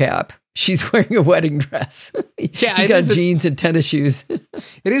baseball cap. She's wearing a wedding dress. Yeah, he's got jeans and tennis shoes. It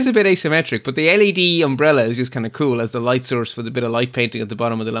is a bit asymmetric, but the LED umbrella is just kind of cool as the light source for the bit of light painting at the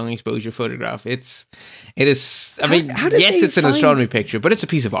bottom of the long exposure photograph. It is. I mean, yes, it's an astronomy picture, but it's a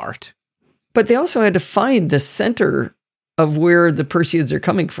piece of art. But they also had to find the center of where the Perseids are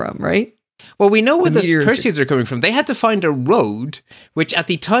coming from, right? Well, we know where the Perseids are coming from. They had to find a road, which at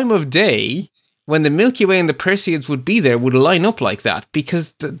the time of day, when the Milky Way and the Perseids would be there, would line up like that,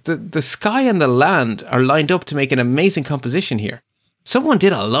 because the sky and the land are lined up to make an amazing composition here. Someone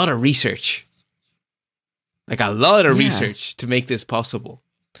did a lot of research. Like a lot of research to make this possible.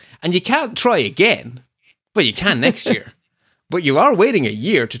 And you can't try again. Well, you can next year. But you are waiting a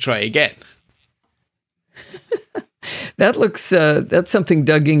year to try again. That looks, that's something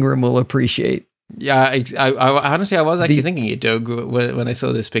Doug Ingram will appreciate. Yeah, I honestly, I was actually thinking it, Doug, when I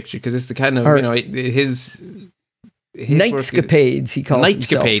saw this picture, because it's the kind of, his Nightscapades, he calls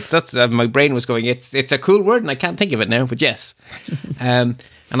himself. Nightscapades, that's, my brain was going, it's a cool word, and I can't think of it now, but yes. And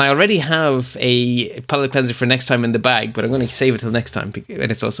I already have a palette cleanser for next time in the bag, but I'm going to save it till next time,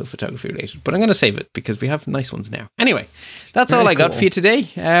 and it's also photography related, but I'm going to save it, because we have nice ones now. Anyway, that's all I got for you today,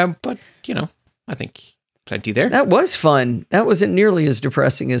 but, I think plenty there. That was fun. That wasn't nearly as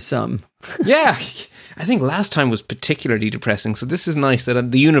depressing as some. Yeah, I think last time was particularly depressing, so this is nice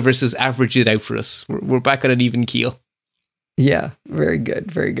that the universe has averaged it out for us. We're back on an even keel. Yeah, very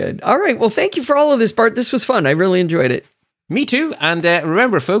good, very good. All right, well, thank you for all of this, Bart. This was fun. I really enjoyed it. Me too, and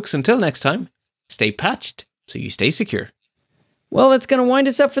remember, folks, until next time, stay patched so you stay secure. Well, that's going to wind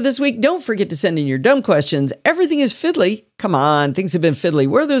us up for this week. Don't forget to send in your dumb questions. Everything is fiddly. Come on, things have been fiddly.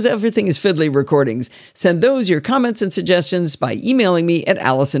 Where are those Everything is Fiddly recordings? Send those, your comments and suggestions, by emailing me at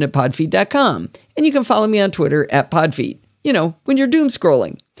allison@podfeet.com. And you can follow me on Twitter @podfeet. When you're doom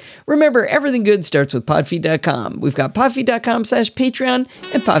scrolling. Remember, everything good starts with podfeet.com. We've got podfeet.com/Patreon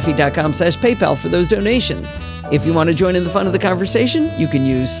and podfeet.com/PayPal for those donations. If you want to join in the fun of the conversation, you can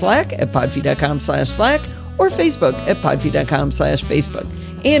use Slack at podfeet.com/Slack or Facebook at podfeet.com/Facebook.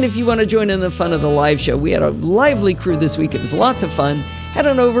 And if you want to join in the fun of the live show, we had a lively crew this week. It was lots of fun. Head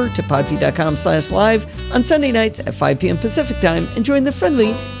on over to podfeet.com/live on Sunday nights at 5 p.m. Pacific time and join the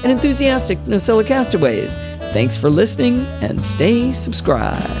friendly and enthusiastic Nosilla castaways. Thanks for listening and stay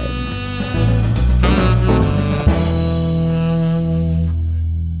subscribed.